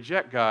 And when we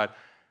reject God,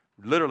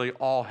 literally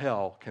all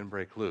hell can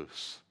break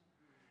loose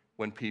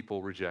when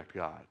people reject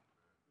God.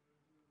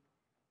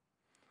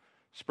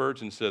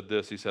 Spurgeon said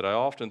this. He said, I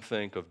often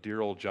think of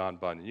dear old John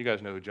Bunyan. You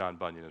guys know who John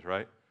Bunyan is,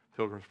 right?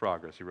 Pilgrim's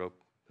Progress. He wrote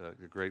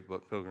the great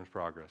book, Pilgrim's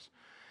Progress.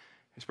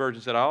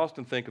 Spurgeon said, I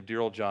often think of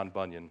dear old John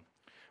Bunyan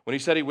when he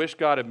said he wished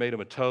God had made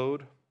him a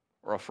toad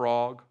or a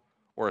frog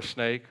or a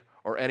snake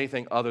or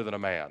anything other than a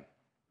man.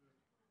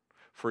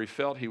 For he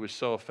felt he was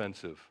so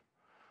offensive.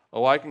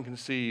 Oh, I can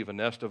conceive a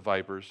nest of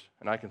vipers,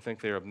 and I can think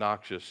they are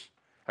obnoxious.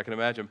 I can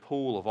imagine a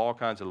pool of all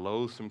kinds of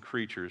loathsome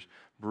creatures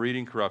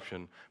breeding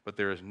corruption, but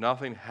there is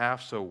nothing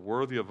half so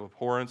worthy of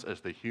abhorrence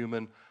as the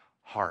human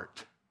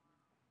heart.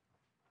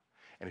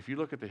 And if you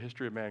look at the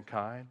history of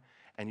mankind,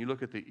 and you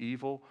look at the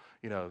evil,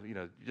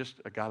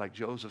 just a guy like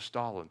Joseph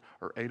Stalin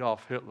or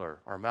Adolf Hitler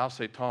or Mao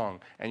Zedong,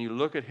 and you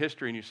look at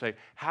history and you say,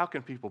 how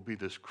can people be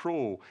this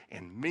cruel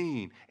and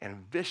mean and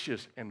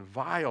vicious and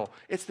vile?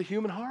 It's the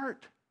human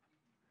heart.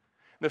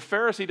 The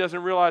Pharisee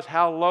doesn't realize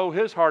how low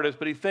his heart is,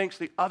 but he thinks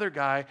the other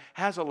guy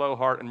has a low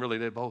heart, and really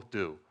they both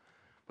do.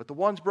 But the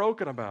one's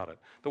broken about it.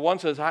 The one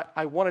says,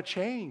 I want to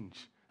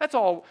change. That's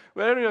all.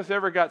 When any of us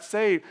ever got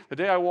saved, the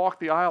day I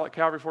walked the aisle at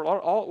Calvary Fort,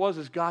 all it was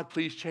is, God,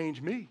 please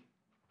change me.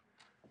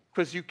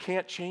 Because you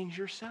can't change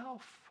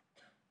yourself.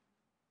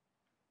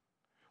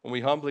 When we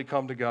humbly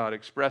come to God,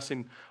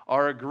 expressing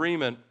our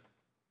agreement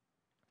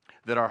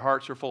that our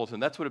hearts are full of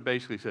sin, that's what it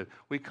basically said.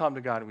 We come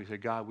to God and we say,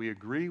 God, we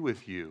agree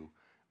with you.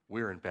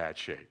 We're in bad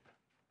shape.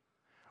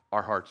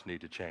 Our hearts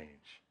need to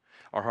change.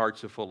 Our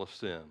hearts are full of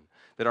sin.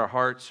 That our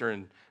hearts are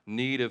in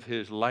need of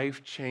His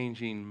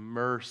life-changing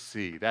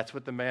mercy. That's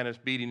what the man is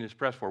beating his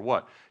breast for.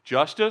 What?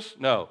 Justice?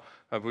 No.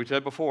 Have we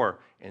said before?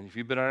 And if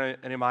you've been on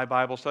any of my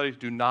Bible studies,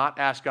 do not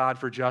ask God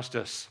for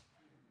justice.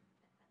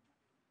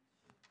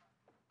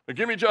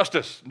 Give me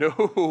justice.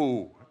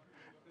 No.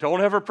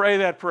 Don't ever pray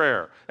that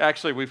prayer.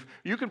 Actually,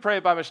 you can pray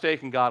it by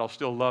mistake and God will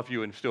still love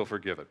you and still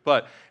forgive it.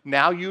 But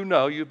now you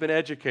know, you've been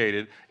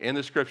educated in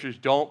the Scriptures,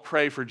 don't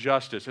pray for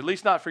justice, at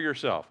least not for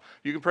yourself.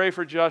 You can pray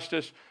for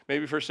justice,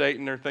 maybe for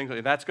Satan or things like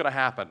that. That's going to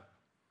happen.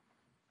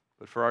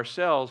 But for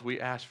ourselves, we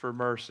ask for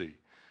mercy.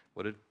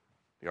 What did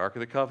the Ark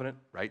of the Covenant,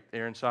 right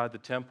there inside the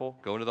temple,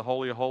 go into the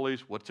Holy of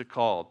Holies? What's it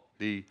called?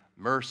 The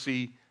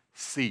mercy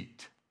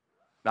seat,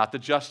 not the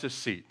justice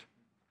seat.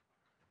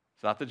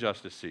 It's not the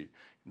justice seat.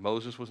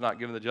 Moses was not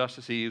given the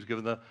justice seat, he was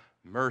given the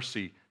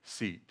mercy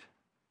seat.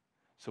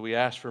 So we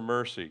ask for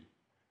mercy.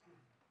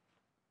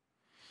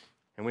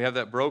 And we have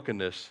that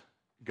brokenness,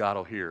 God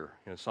will hear.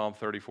 Psalm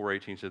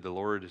 34:18 said, the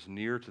Lord is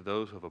near to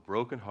those who have a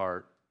broken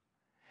heart,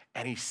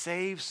 and He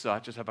saves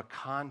such as have a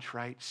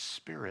contrite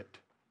spirit.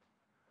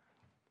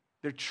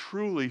 They're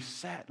truly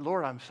sad.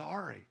 Lord, I'm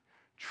sorry.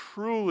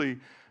 Truly,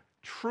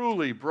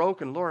 truly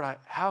broken. Lord,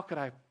 how could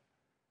I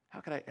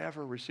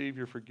ever receive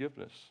your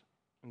forgiveness?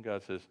 And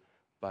God says,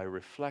 by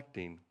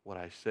reflecting what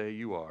I say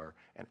you are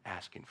and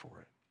asking for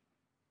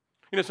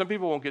it. Some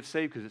people won't get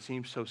saved because it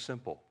seems so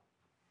simple.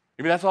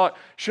 That's all.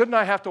 Shouldn't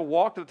I have to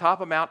walk to the top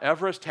of Mount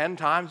Everest 10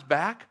 times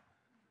back?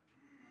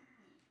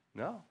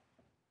 No.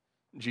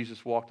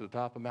 Jesus walked to the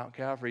top of Mount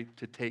Calvary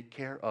to take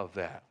care of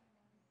that.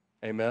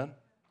 Amen?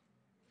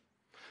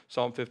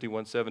 Psalm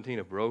 51:17,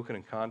 a broken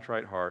and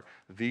contrite heart,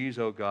 these,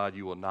 O God,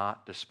 you will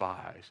not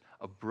despise.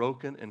 A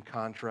broken and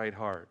contrite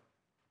heart.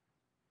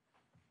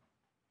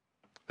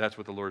 That's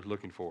what the Lord's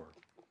looking for.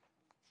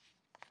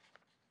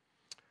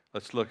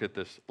 Let's look at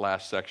this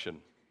last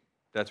section.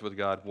 That's what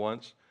God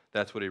wants.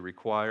 That's what He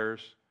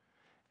requires.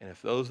 And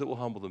if those that will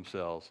humble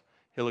themselves,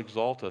 He'll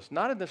exalt us.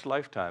 Not in this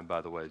lifetime,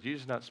 by the way.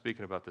 Jesus is not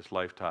speaking about this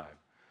lifetime.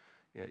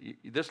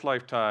 This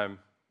lifetime,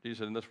 Jesus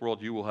said, in this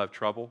world you will have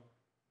trouble.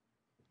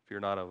 Fear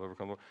not, I will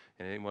overcome the world.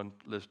 And anyone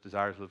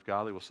desires to live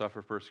godly will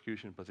suffer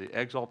persecution. But the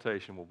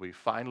exaltation will be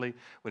finally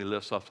when He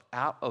lifts us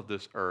out of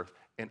this earth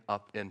and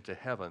up into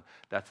heaven.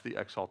 That's the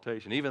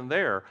exaltation. Even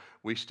there,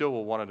 we still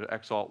will want to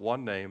exalt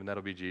one name, and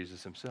that'll be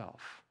Jesus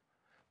Himself.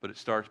 But it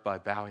starts by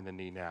bowing the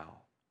knee now.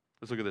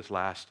 Let's look at this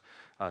last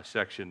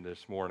section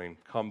this morning,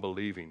 come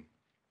believing.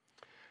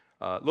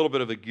 A little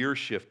bit of a gear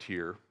shift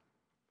here,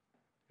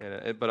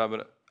 but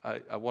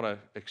I want to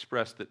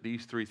express that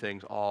these three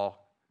things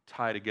all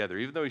tie together.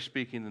 Even though He's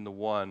speaking in the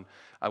one,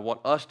 I want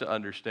us to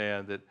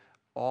understand that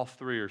all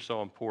three are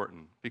so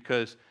important,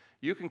 because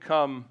you can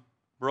come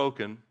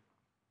broken,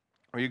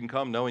 or you can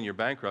come knowing you're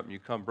bankrupt and you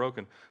come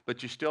broken,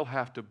 but you still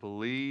have to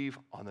believe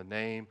on the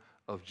name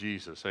of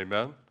Jesus.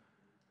 Amen?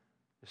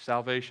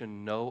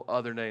 Salvation, no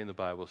other name, the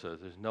Bible says.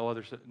 There's no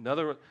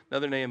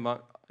other name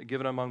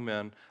given among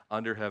men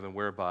under heaven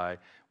whereby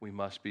we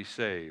must be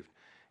saved.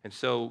 And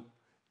so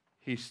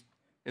He's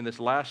in this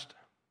last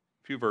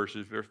few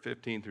verses, verse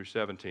 15 through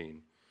 17,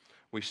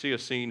 we see a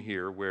scene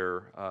here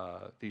where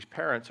these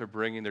parents are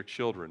bringing their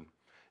children,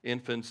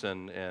 infants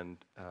and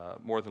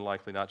more than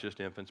likely not just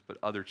infants, but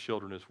other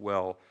children as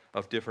well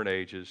of different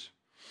ages.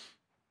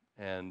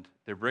 And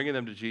they're bringing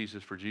them to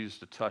Jesus for Jesus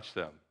to touch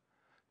them,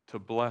 to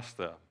bless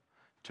them,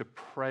 to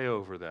pray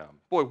over them.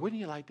 Boy, wouldn't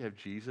you like to have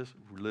Jesus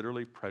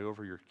literally pray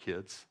over your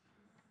kids?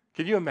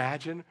 Can you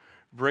imagine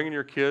bringing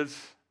your kids?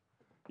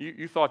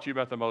 You thought you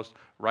met the most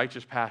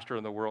righteous pastor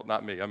in the world.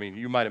 Not me. I mean,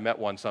 you might have met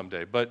one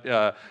someday.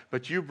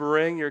 But you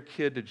bring your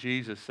kid to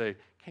Jesus, say,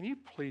 can you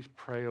please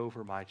pray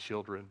over my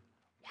children?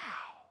 Wow.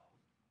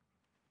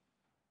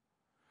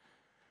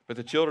 But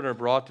the children are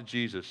brought to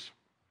Jesus.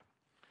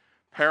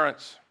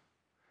 Parents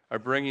are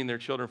bringing their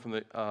children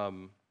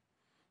from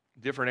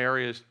different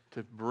areas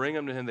to bring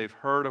them to him. They've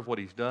heard of what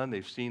he's done.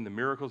 They've seen the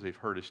miracles. They've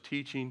heard his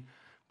teaching.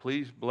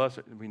 Please bless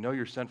it. We know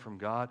you're sent from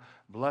God.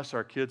 Bless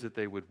our kids that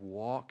they would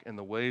walk in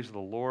the ways of the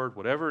Lord.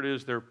 Whatever it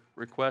is their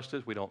request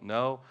is, we don't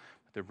know,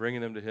 but they're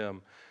bringing them to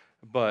him.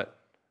 But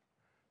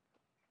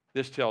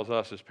this tells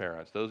us as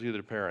parents, those of you that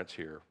are parents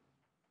here,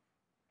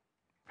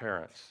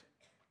 parents,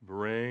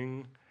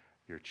 bring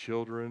your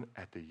children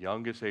at the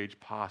youngest age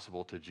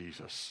possible to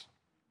Jesus.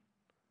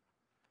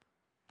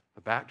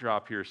 The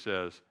backdrop here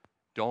says,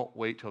 don't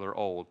wait till they're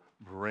old.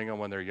 Bring them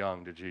when they're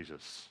young to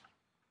Jesus.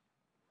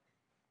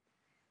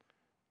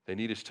 They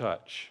need his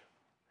touch.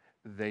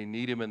 They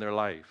need him in their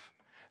life.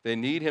 They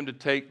need him to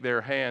take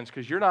their hands,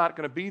 because you're not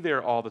going to be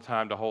there all the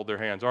time to hold their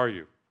hands, are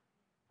you?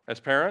 As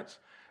parents,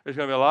 there's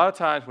going to be a lot of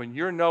times when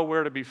you're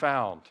nowhere to be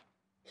found.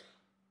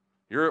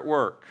 You're at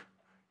work.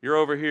 You're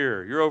over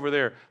here. You're over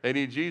there. They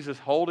need Jesus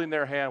holding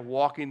their hand,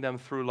 walking them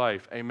through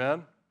life.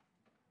 Amen?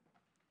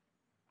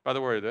 By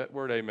the way, that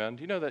word amen,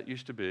 do you know that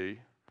used to be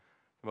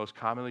the most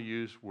commonly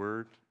used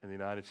word in the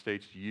United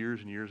States years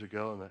and years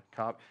ago? And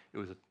it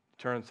was a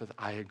term that says,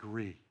 I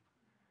agree.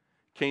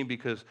 Came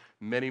because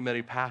many,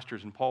 many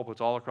pastors and pulpits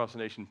all across the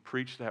nation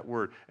preached that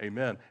word.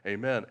 Amen,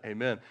 amen,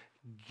 amen.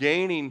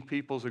 Gaining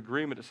people's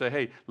agreement to say,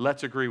 hey,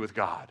 let's agree with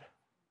God.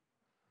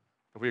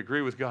 If we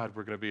agree with God,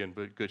 we're going to be in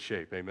good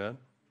shape. Amen?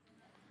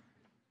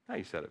 Now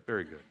you said it.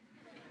 Very good.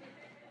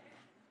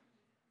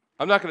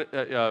 I'm not going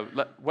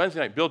to,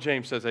 Wednesday night, Bill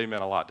James says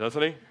amen a lot,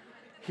 doesn't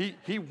he?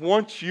 He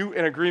wants you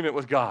in agreement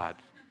with God,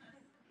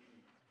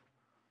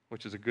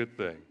 which is a good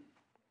thing.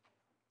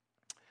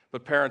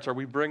 But parents, are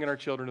we bringing our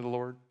children to the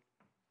Lord?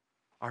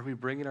 Are we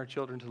bringing our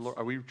children to the Lord?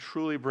 Are we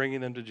truly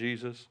bringing them to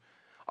Jesus?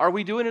 Are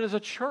we doing it as a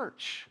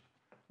church?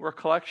 We're a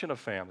collection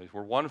of families.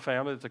 We're one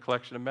family that's a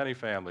collection of many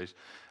families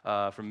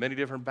from many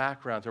different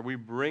backgrounds. Are we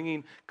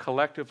bringing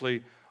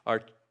collectively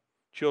our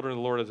children to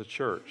the Lord as a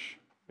church?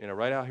 You know,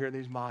 right out here in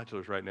these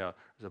modulars right now,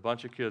 there's a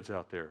bunch of kids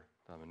out there.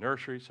 Some in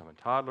nursery, some in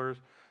toddlers,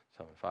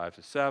 some in 5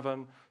 to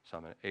 7,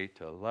 some in 8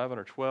 to 11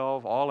 or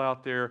 12, all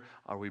out there.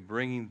 Are we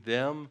bringing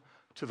them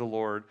to the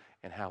Lord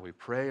and how we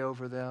pray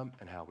over them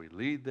and how we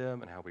lead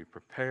them and how we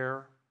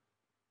prepare?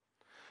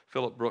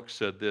 Philip Brooks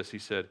said this. He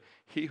said,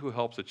 he who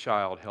helps a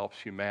child helps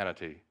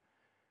humanity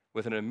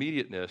with an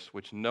immediateness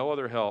which no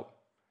other help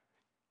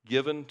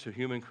given to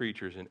human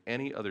creatures in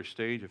any other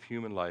stage of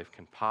human life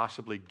can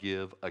possibly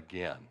give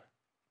again.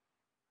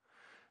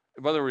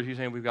 In other words, he's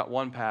saying we've got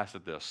one pass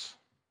at this.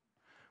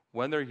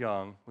 When they're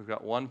young, we've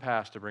got one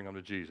pass to bring them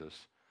to Jesus,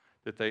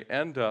 that they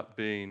end up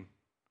being,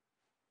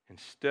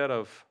 instead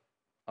of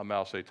a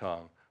Mao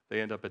Zedong,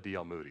 they end up a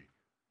D.L. Moody,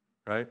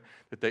 right?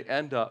 That they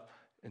end up,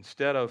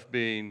 instead of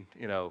being,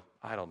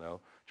 I don't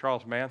know,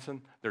 Charles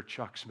Manson, they're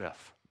Chuck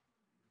Smith,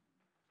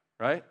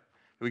 right?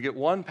 We get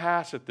one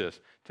pass at this,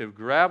 to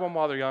grab them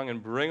while they're young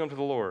and bring them to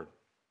the Lord.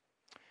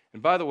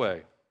 And by the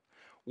way,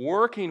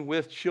 working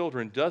with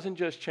children doesn't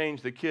just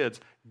change the kids.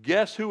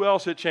 Guess who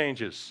else it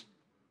changes?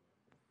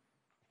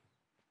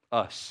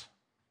 Us.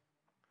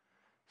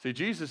 See,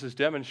 Jesus is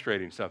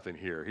demonstrating something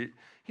here.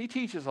 He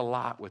teaches a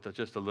lot with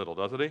just a little,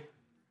 doesn't he?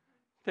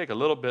 Take a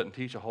little bit and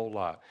teach a whole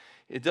lot.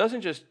 It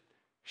doesn't just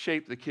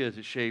shape the kids,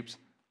 it shapes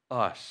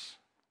us,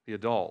 the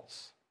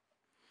adults.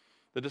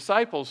 The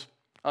disciples,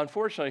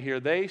 unfortunately here,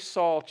 they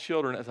saw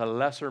children as a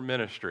lesser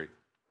ministry.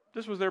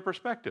 This was their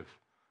perspective.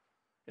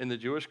 In the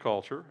Jewish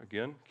culture,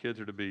 again, kids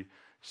are to be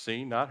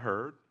seen, not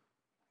heard.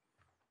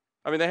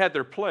 I mean, they had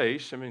their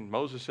place. I mean,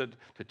 Moses said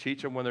to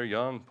teach them when they're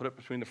young, put it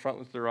between the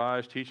frontlets of their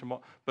eyes, teach them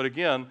all. But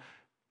again,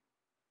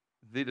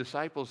 the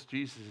disciples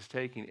Jesus is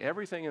taking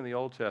everything in the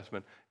Old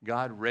Testament,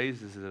 God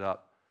raises it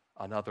up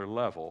another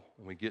level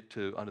when we get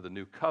to under the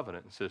new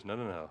covenant and says,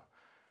 no,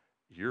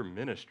 your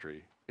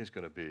ministry is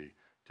going to be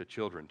to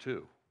children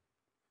too.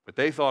 But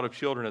they thought of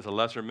children as a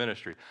lesser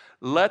ministry.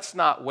 Let's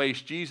not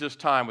waste Jesus'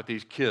 time with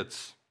these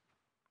kids.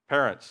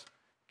 Parents,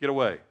 get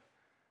away.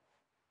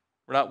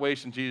 We're not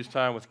wasting Jesus'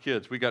 time with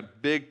kids. We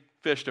got big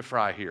fish to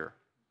fry here.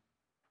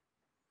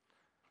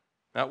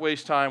 Not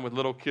waste time with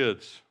little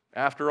kids.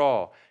 After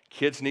all,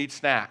 kids need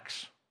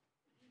snacks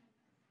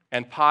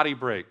and potty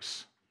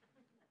breaks.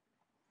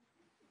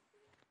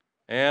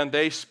 And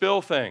they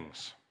spill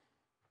things.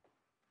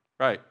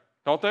 Right,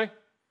 don't they?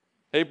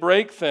 They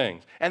break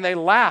things. And they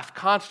laugh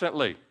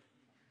constantly.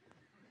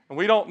 And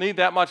we don't need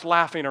that much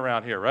laughing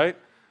around here, right?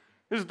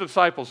 These are the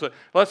disciples.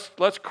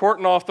 Let's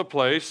cordon off the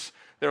place.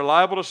 They're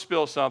liable to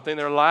spill something.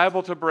 They're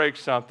liable to break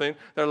something.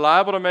 They're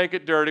liable to make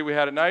it dirty. We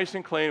had it nice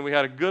and clean. We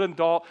had a good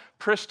adult,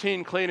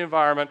 pristine, clean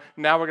environment.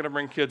 Now we're going to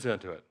bring kids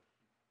into it.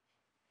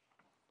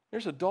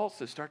 There's adults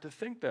that start to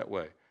think that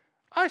way.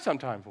 I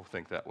sometimes will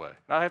think that way.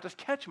 And I have to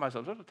catch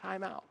myself. There's a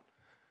time out.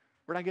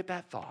 Where did I get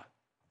that thought?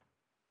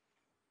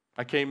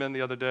 I came in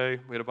the other day.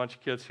 We had a bunch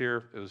of kids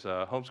here. It was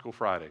Homeschool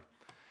Friday.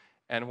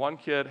 And one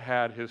kid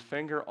had his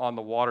finger on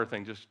the water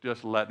thing,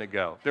 just letting it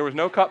go. There was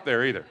no cup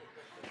there either.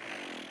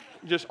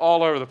 Just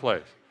all over the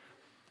place.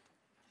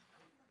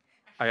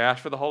 I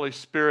asked for the Holy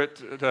Spirit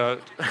to...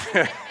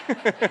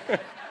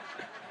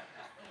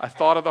 I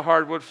thought of the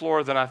hardwood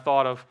floor, then I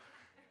thought of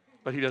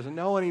But he doesn't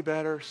know any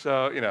better,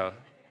 so,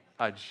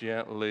 I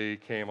gently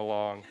came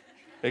along,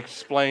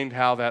 explained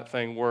how that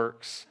thing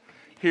works.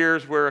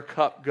 Here's where a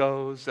cup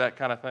goes, that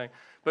kind of thing.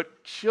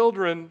 But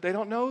children, they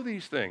don't know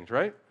these things,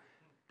 right?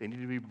 They need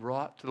to be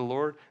brought to the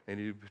Lord. They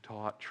need to be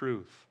taught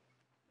truth.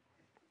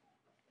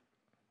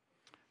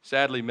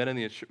 Sadly,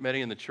 many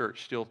in the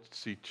church still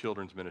see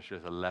children's ministry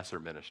as a lesser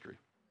ministry.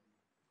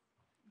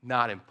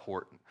 Not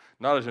important.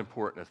 Not as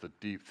important as the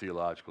deep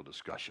theological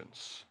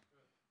discussions.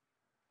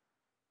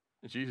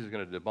 Jesus is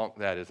going to debunk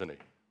that, isn't he?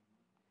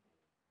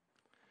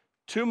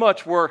 Too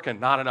much work and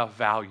not enough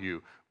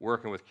value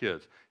working with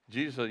kids.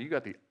 Jesus said, you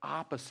got the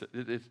opposite.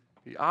 It's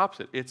the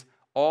opposite. It's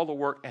all the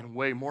work and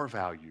way more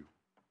value.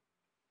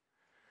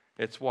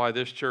 It's why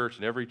this church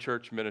and every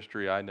church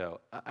ministry I know,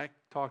 I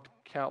talk to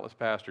countless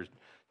pastors,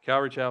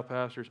 Calvary Chapel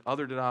pastors,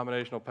 other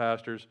denominational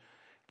pastors.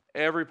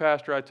 Every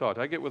pastor I talk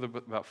to, I get with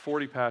about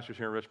 40 pastors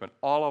here in Richmond.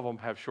 All of them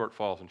have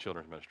shortfalls in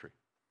children's ministry.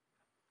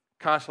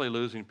 Constantly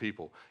losing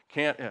people.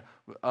 Even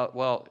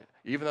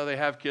though they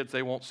have kids,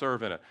 they won't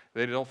serve in it.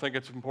 They don't think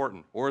it's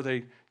important, or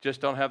they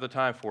just don't have the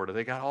time for it. Or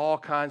they got all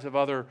kinds of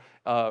other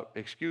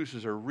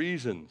excuses or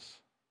reasons.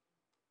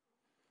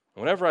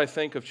 Whenever I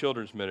think of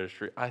children's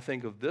ministry, I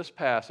think of this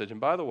passage.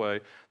 And by the way,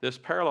 this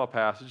parallel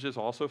passage is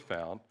also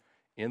found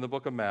in the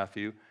book of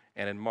Matthew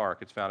and in Mark.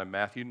 It's found in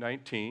Matthew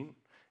 19.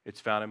 It's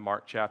found in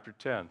Mark chapter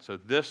 10. So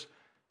this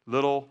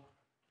little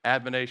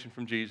admonition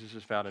from Jesus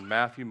is found in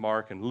Matthew,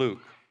 Mark, and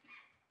Luke.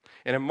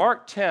 And in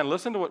Mark 10,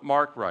 listen to what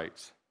Mark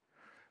writes.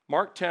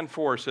 Mark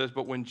 10:4 says,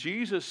 but when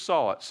Jesus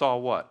saw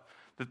what?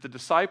 That the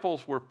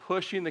disciples were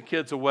pushing the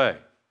kids away.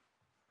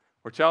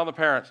 We're telling the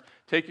parents,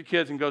 take your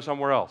kids and go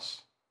somewhere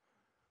else.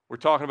 We're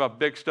talking about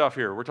big stuff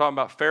here. We're talking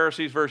about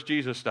Pharisees versus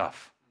Jesus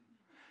stuff.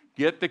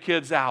 Get the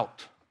kids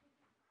out.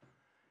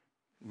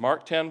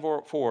 Mark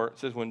 10:4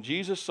 says, when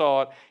Jesus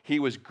saw it, he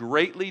was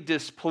greatly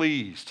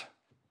displeased.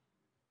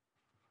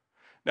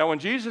 Now, when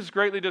Jesus is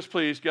greatly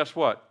displeased, guess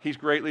what? He's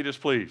greatly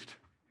displeased.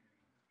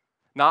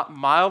 Not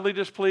mildly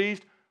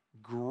displeased,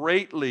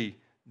 greatly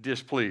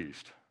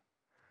displeased.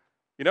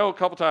 A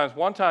couple times,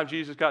 one time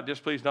Jesus got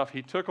displeased enough,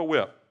 he took a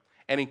whip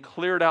and he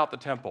cleared out the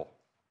temple.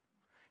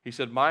 He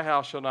said, my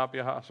house shall not be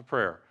a house of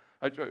prayer.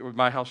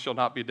 My house shall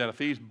not be a den of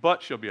thieves,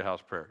 but shall be a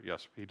house of prayer.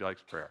 Yes, he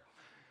likes prayer.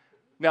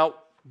 Now,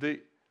 the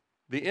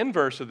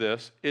inverse of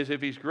this is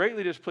if he's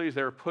greatly displeased,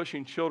 they're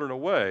pushing children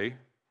away,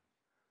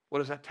 what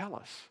does that tell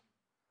us?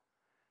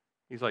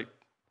 He's like,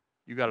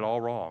 you got it all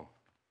wrong.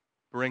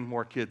 Bring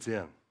more kids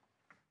in.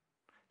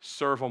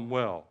 Serve them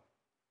well.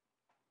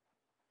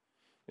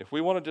 If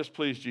we want to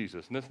displease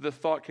Jesus, and this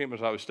thought came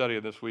as I was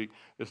studying this week,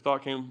 this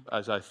thought came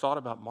as I thought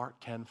about Mark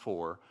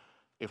 10:4.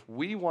 If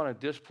we want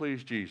to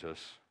displease Jesus,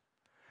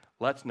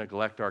 let's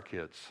neglect our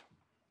kids.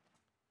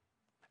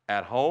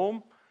 At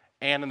home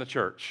and in the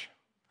church.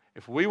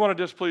 If we want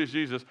to displease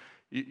Jesus,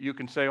 you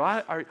can say,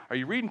 well, are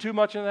you reading too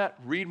much in that?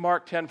 Read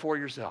Mark 10:4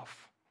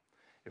 yourself.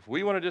 If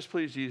we want to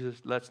displease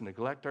Jesus, let's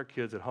neglect our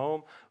kids at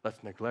home.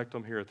 Let's neglect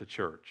them here at the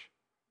church.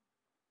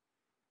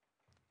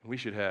 We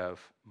should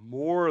have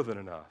more than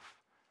enough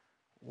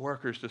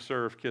workers to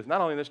serve kids, not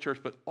only in this church,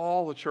 but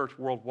all the church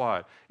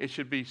worldwide. It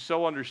should be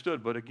so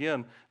understood. But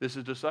again, this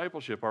is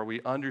discipleship. Are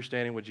we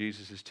understanding what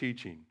Jesus is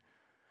teaching?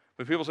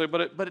 But people say,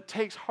 but it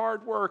takes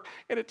hard work,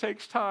 and it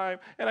takes time,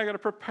 and I got to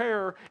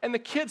prepare. And the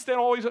kids, they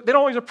don't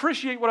always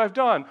appreciate what I've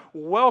done.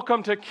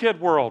 Welcome to kid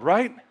world,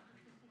 right?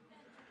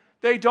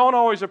 They don't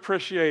always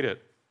appreciate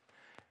it.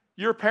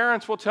 Your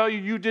parents will tell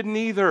you didn't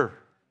either,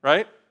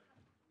 right?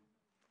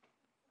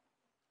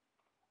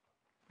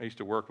 I used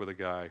to work with a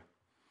guy,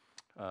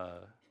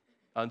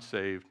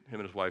 unsaved, him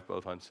and his wife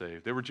both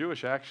unsaved. They were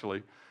Jewish,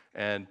 actually,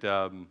 and,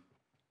 I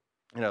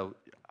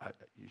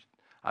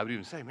would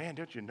even say, man,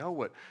 don't you know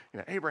what,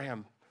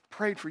 Abraham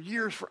prayed for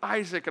years for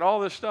Isaac and all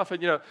this stuff,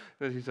 and,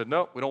 he said,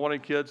 no, we don't want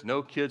any kids.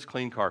 No kids,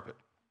 clean carpet.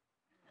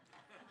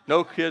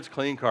 No kids,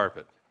 clean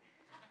carpet.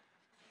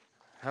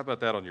 How about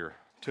that on your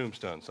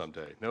tombstone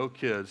someday? No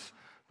kids,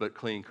 but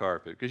clean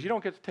carpet. Because you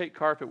don't get to take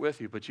carpet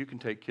with you, but you can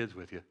take kids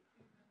with you.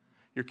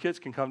 Your kids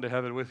can come to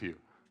heaven with you.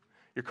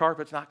 Your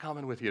carpet's not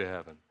coming with you to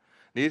heaven.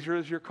 Neither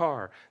is your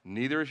car.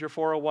 Neither is your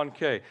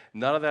 401k.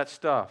 None of that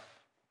stuff.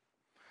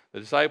 The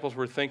disciples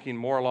were thinking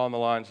more along the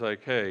lines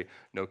like, hey,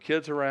 no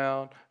kids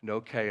around, no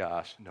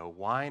chaos, no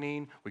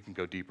whining. We can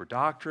go deeper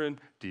doctrine,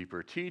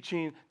 deeper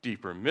teaching,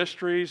 deeper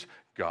mysteries.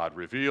 God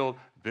revealed,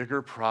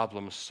 bigger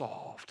problems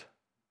solved.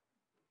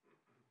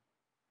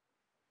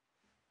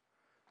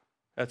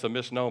 That's a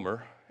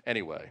misnomer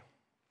anyway,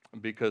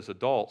 because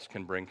adults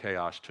can bring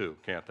chaos too,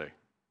 can't they?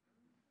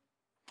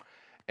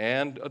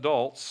 And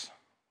adults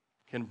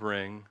can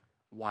bring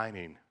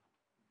whining.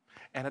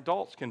 And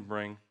adults can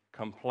bring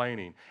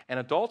complaining. And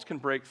adults can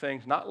break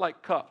things not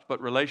like cups,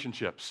 but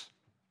relationships.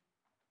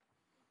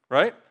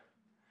 Right?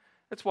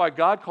 That's why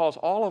God calls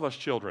all of us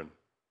children.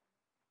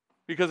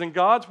 Because in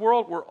God's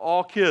world, we're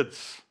all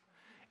kids.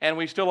 And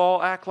we still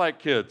all act like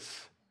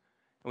kids.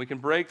 And we can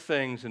break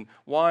things and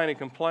whine and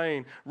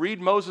complain.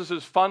 Read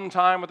Moses' fun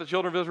time with the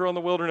children of Israel in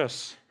the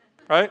wilderness.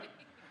 Right?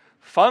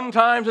 Fun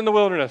times in the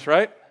wilderness,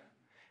 right?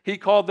 He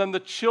called them the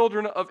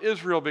children of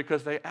Israel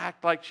because they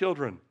act like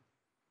children.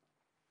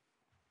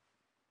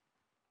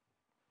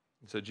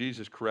 And so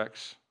Jesus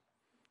corrects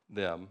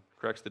them,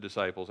 corrects the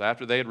disciples.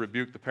 After they had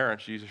rebuked the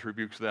parents, Jesus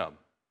rebukes them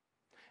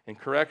and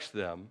corrects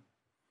them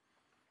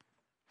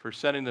for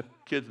sending the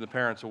kids and the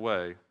parents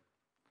away,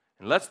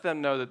 and lets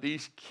them know that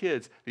these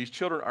kids, these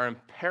children, are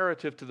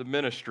imperative to the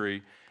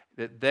ministry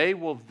that they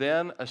will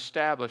then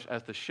establish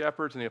as the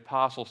shepherds and the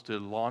apostles to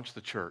launch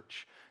the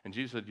church. And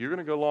Jesus said, you're going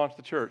to go launch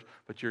the church,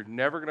 but you're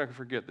never going to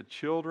forget the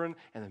children,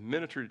 and the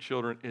ministry to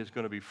children is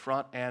going to be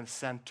front and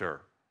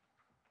center.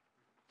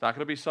 It's not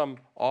going to be some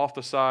off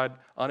the side,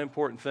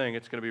 unimportant thing.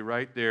 It's going to be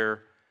right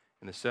there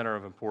in the center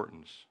of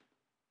importance.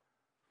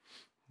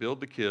 Build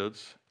the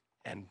kids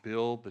and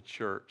build the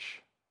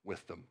church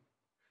with them.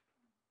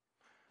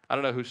 I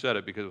don't know who said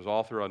it because it was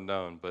author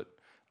unknown, but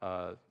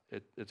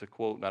it's a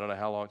quote, and I don't know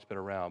how long it's been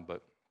around,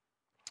 but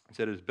it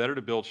said, it's better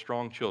to build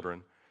strong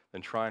children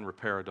than try and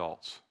repair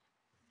adults.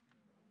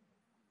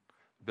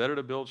 Better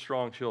to build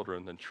strong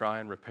children than try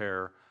and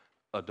repair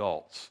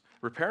adults.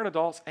 Repairing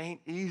adults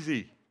ain't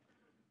easy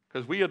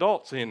because we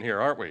adults in here,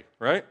 aren't we,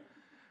 right?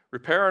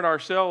 Repairing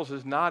ourselves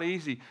is not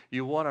easy.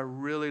 You want to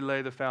really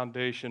lay the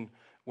foundation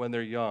when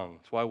they're young.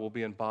 That's why we'll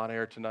be in Bon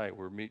Air tonight.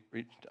 We're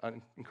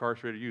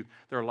incarcerated youth.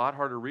 They're a lot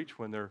harder to reach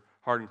when they're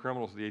hardened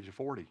criminals at the age of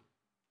 40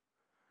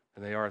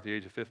 than they are at the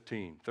age of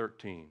 15,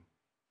 13,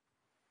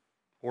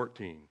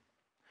 14.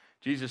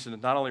 Jesus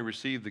not only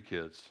received the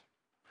kids,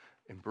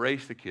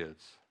 embrace the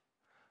kids,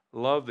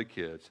 love the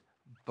kids,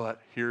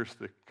 but here's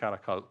the kind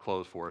of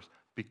close for us.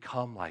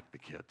 Become like the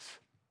kids.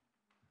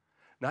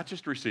 Not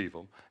just receive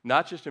them,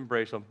 not just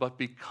embrace them, but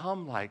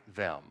become like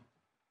them.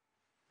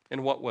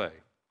 In what way?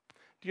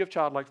 Do you have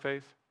childlike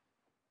faith?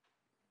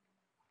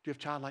 Do you have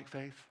childlike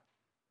faith?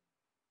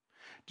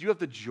 Do you have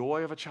the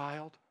joy of a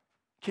child?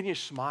 Can you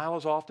smile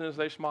as often as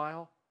they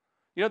smile?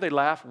 You know, they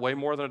laugh way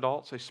more than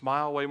adults. They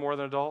smile way more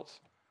than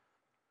adults.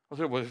 I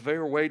said, well, if they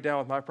were weighed down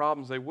with my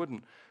problems, they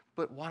wouldn't.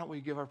 But why don't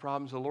we give our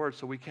problems to the Lord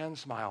so we can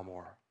smile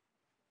more?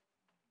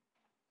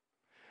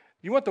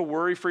 You want the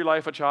worry-free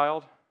life of a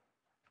child?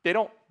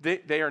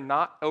 They are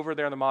not over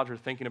there in the module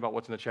thinking about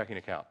what's in the checking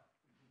account.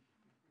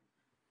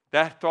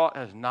 That thought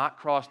has not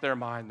crossed their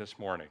mind this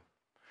morning.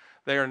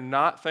 They are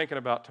not thinking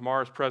about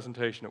tomorrow's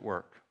presentation at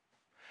work.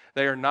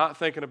 They are not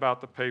thinking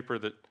about the paper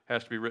that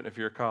has to be written if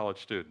you're a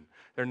college student.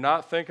 They're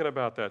not thinking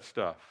about that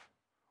stuff.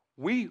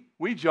 We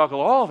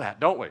juggle all that,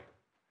 don't we?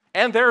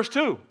 And theirs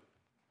too.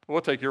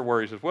 We'll take your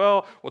worries as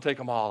well. We'll take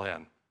them all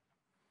in.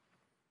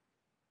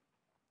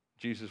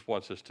 Jesus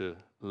wants us to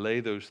lay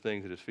those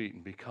things at his feet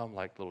and become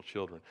like little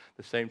children.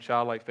 The same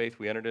childlike faith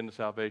we entered into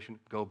salvation,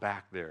 go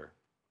back there.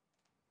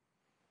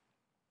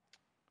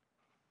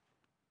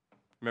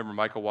 Remember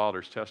Michael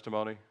Wilder's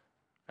testimony,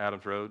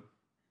 Adams Road?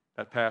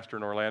 That pastor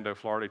in Orlando,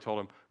 Florida, he told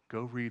him,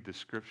 go read the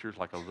scriptures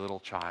like a little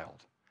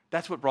child.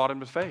 That's what brought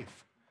him to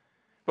faith.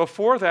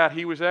 Before that,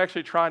 he was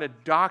actually trying to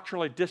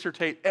doctrinally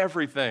dissertate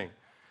everything.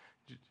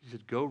 He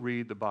said, go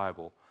read the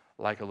Bible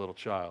like a little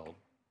child.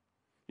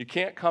 You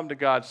can't come to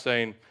God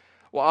saying,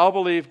 well, I'll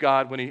believe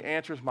God when he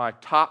answers my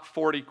top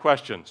 40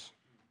 questions,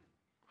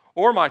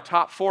 or my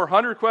top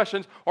 400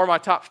 questions, or my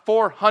top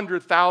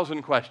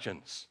 400,000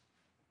 questions.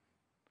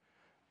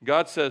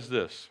 God says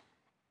this,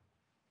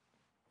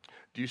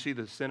 do you see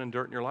the sin and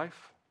dirt in your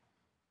life?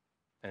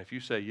 And if you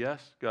say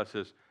yes, God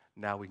says,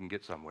 now we can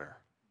get somewhere,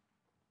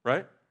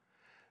 right?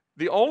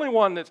 The only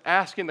one that's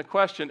asking the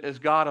question is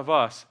God of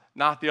us,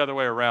 not the other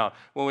way around.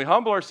 When we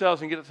humble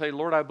ourselves and get to say,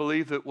 Lord, I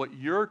believe that what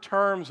your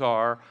terms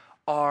are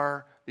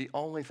the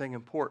only thing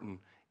important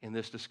in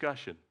this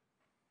discussion.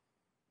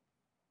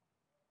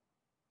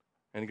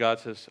 And God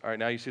says, all right,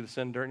 now you see the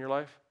sin and dirt in your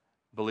life?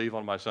 Believe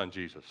on my son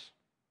Jesus.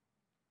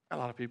 A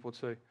lot of people would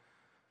say,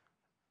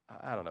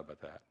 I don't know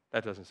about that.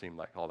 That doesn't seem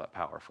like all that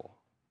powerful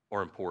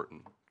or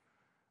important.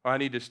 Or I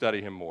need to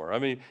study him more. I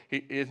mean,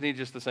 isn't he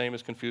just the same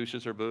as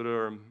Confucius or Buddha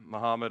or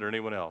Muhammad or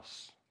anyone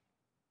else?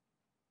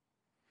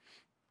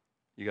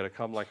 You got to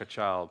come like a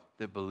child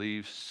that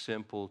believes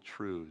simple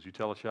truths. You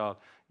tell a child,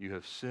 you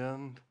have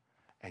sinned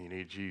and you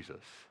need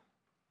Jesus.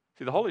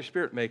 See, the Holy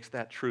Spirit makes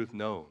that truth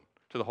known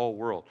to the whole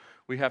world.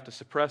 We have to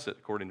suppress it,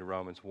 according to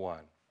Romans 1.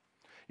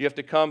 You have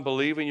to come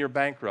believing you're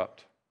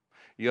bankrupt.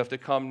 You have to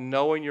come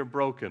knowing you're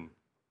broken.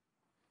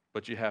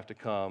 But you have to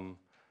come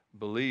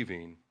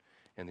believing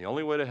in the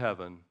only way to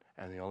heaven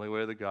and the only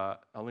way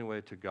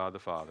to God the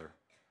Father,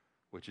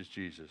 which is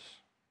Jesus.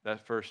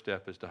 That first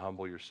step is to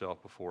humble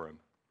yourself before him.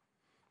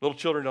 Little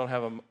children don't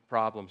have a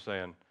problem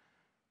saying,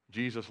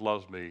 Jesus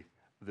loves me,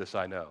 this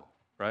I know,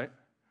 right?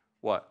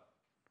 What?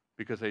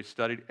 Because they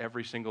studied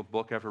every single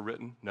book ever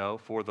written? No,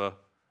 for the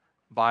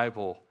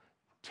Bible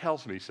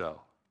tells me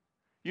so.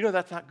 You know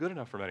that's not good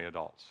enough for many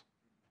adults.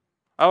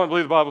 I don't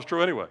believe the Bible's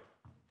true anyway.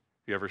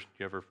 You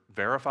ever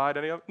verified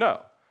any of it?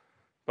 No.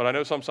 But I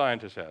know some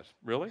scientist has.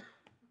 Really?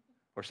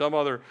 Or some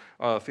other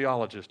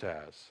theologist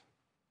has.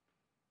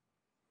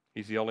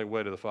 He's the only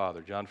way to the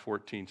Father. John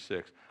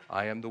 14:6.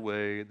 I am the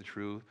way, the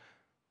truth.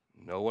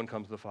 No one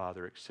comes to the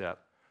Father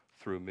except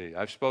through me.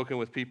 I've spoken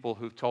with people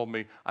who've told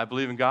me, I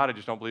believe in God, I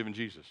just don't believe in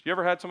Jesus. You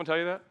ever had someone tell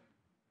you that?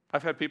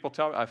 I've had people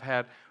tell me, I've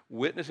had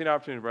witnessing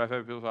opportunities where I've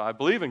had people say, I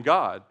believe in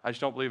God, I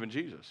just don't believe in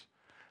Jesus.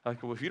 I'm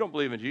like, well, if you don't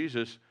believe in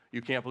Jesus,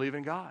 you can't believe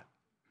in God.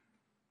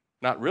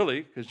 Not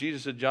really, because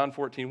Jesus said, John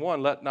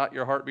 14:1, let not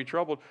your heart be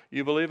troubled.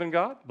 You believe in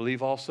God,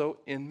 believe also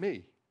in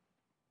me.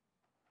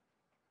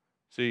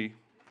 See,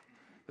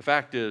 the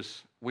fact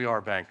is, we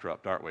are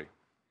bankrupt, aren't we?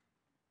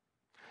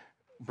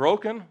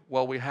 Broken?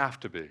 Well, we have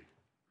to be.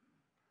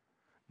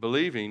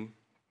 Believing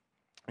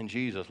in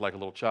Jesus like a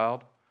little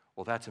child?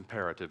 Well, that's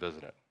imperative,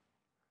 isn't it?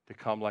 To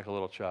come like a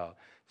little child.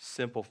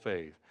 Simple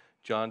faith.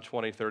 John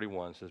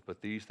 20:31 says,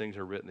 but these things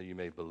are written that you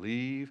may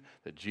believe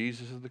that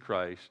Jesus is the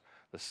Christ,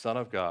 the Son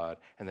of God,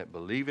 and that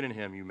believing in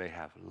him you may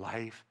have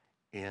life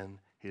in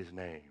his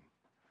name.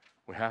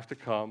 We have to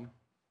come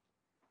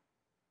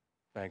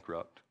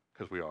bankrupt,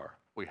 because we are.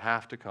 We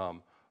have to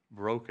come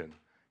broken,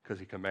 because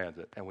he commands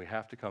it. And we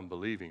have to come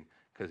believing,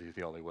 because he's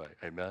the only way.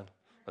 Amen?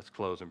 Let's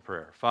close in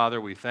prayer. Father,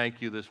 we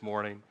thank you this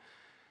morning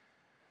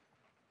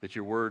that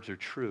your words are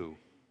true,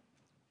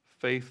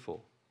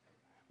 faithful.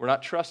 We're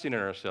not trusting in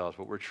ourselves,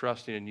 but we're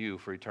trusting in you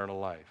for eternal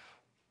life.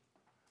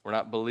 We're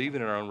not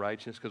believing in our own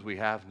righteousness because we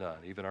have none.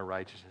 Even our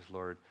righteousness,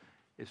 Lord,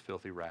 is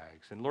filthy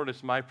rags. And Lord,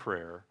 it's my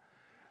prayer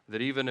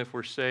that even if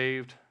we're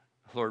saved,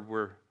 Lord,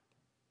 we're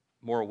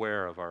more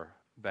aware of our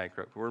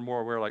bankrupt. We're more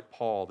aware, like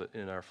Paul, that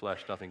in our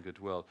flesh nothing good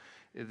dwells.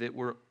 That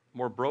we're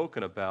more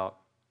broken about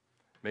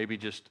maybe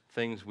just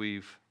things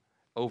we've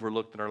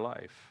overlooked in our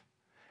life.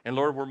 And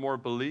Lord, we're more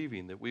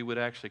believing that we would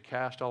actually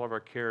cast all of our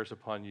cares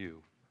upon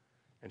you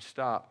and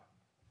stop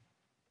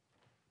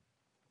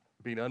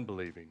being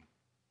unbelieving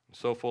and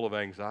so full of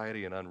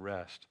anxiety and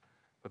unrest,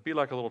 but be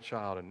like a little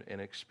child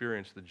and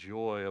experience the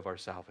joy of our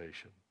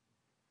salvation.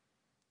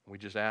 We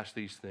just ask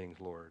these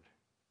things, Lord,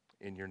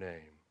 in your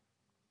name.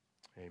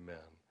 Amen.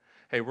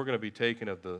 Hey, we're going to be taking of the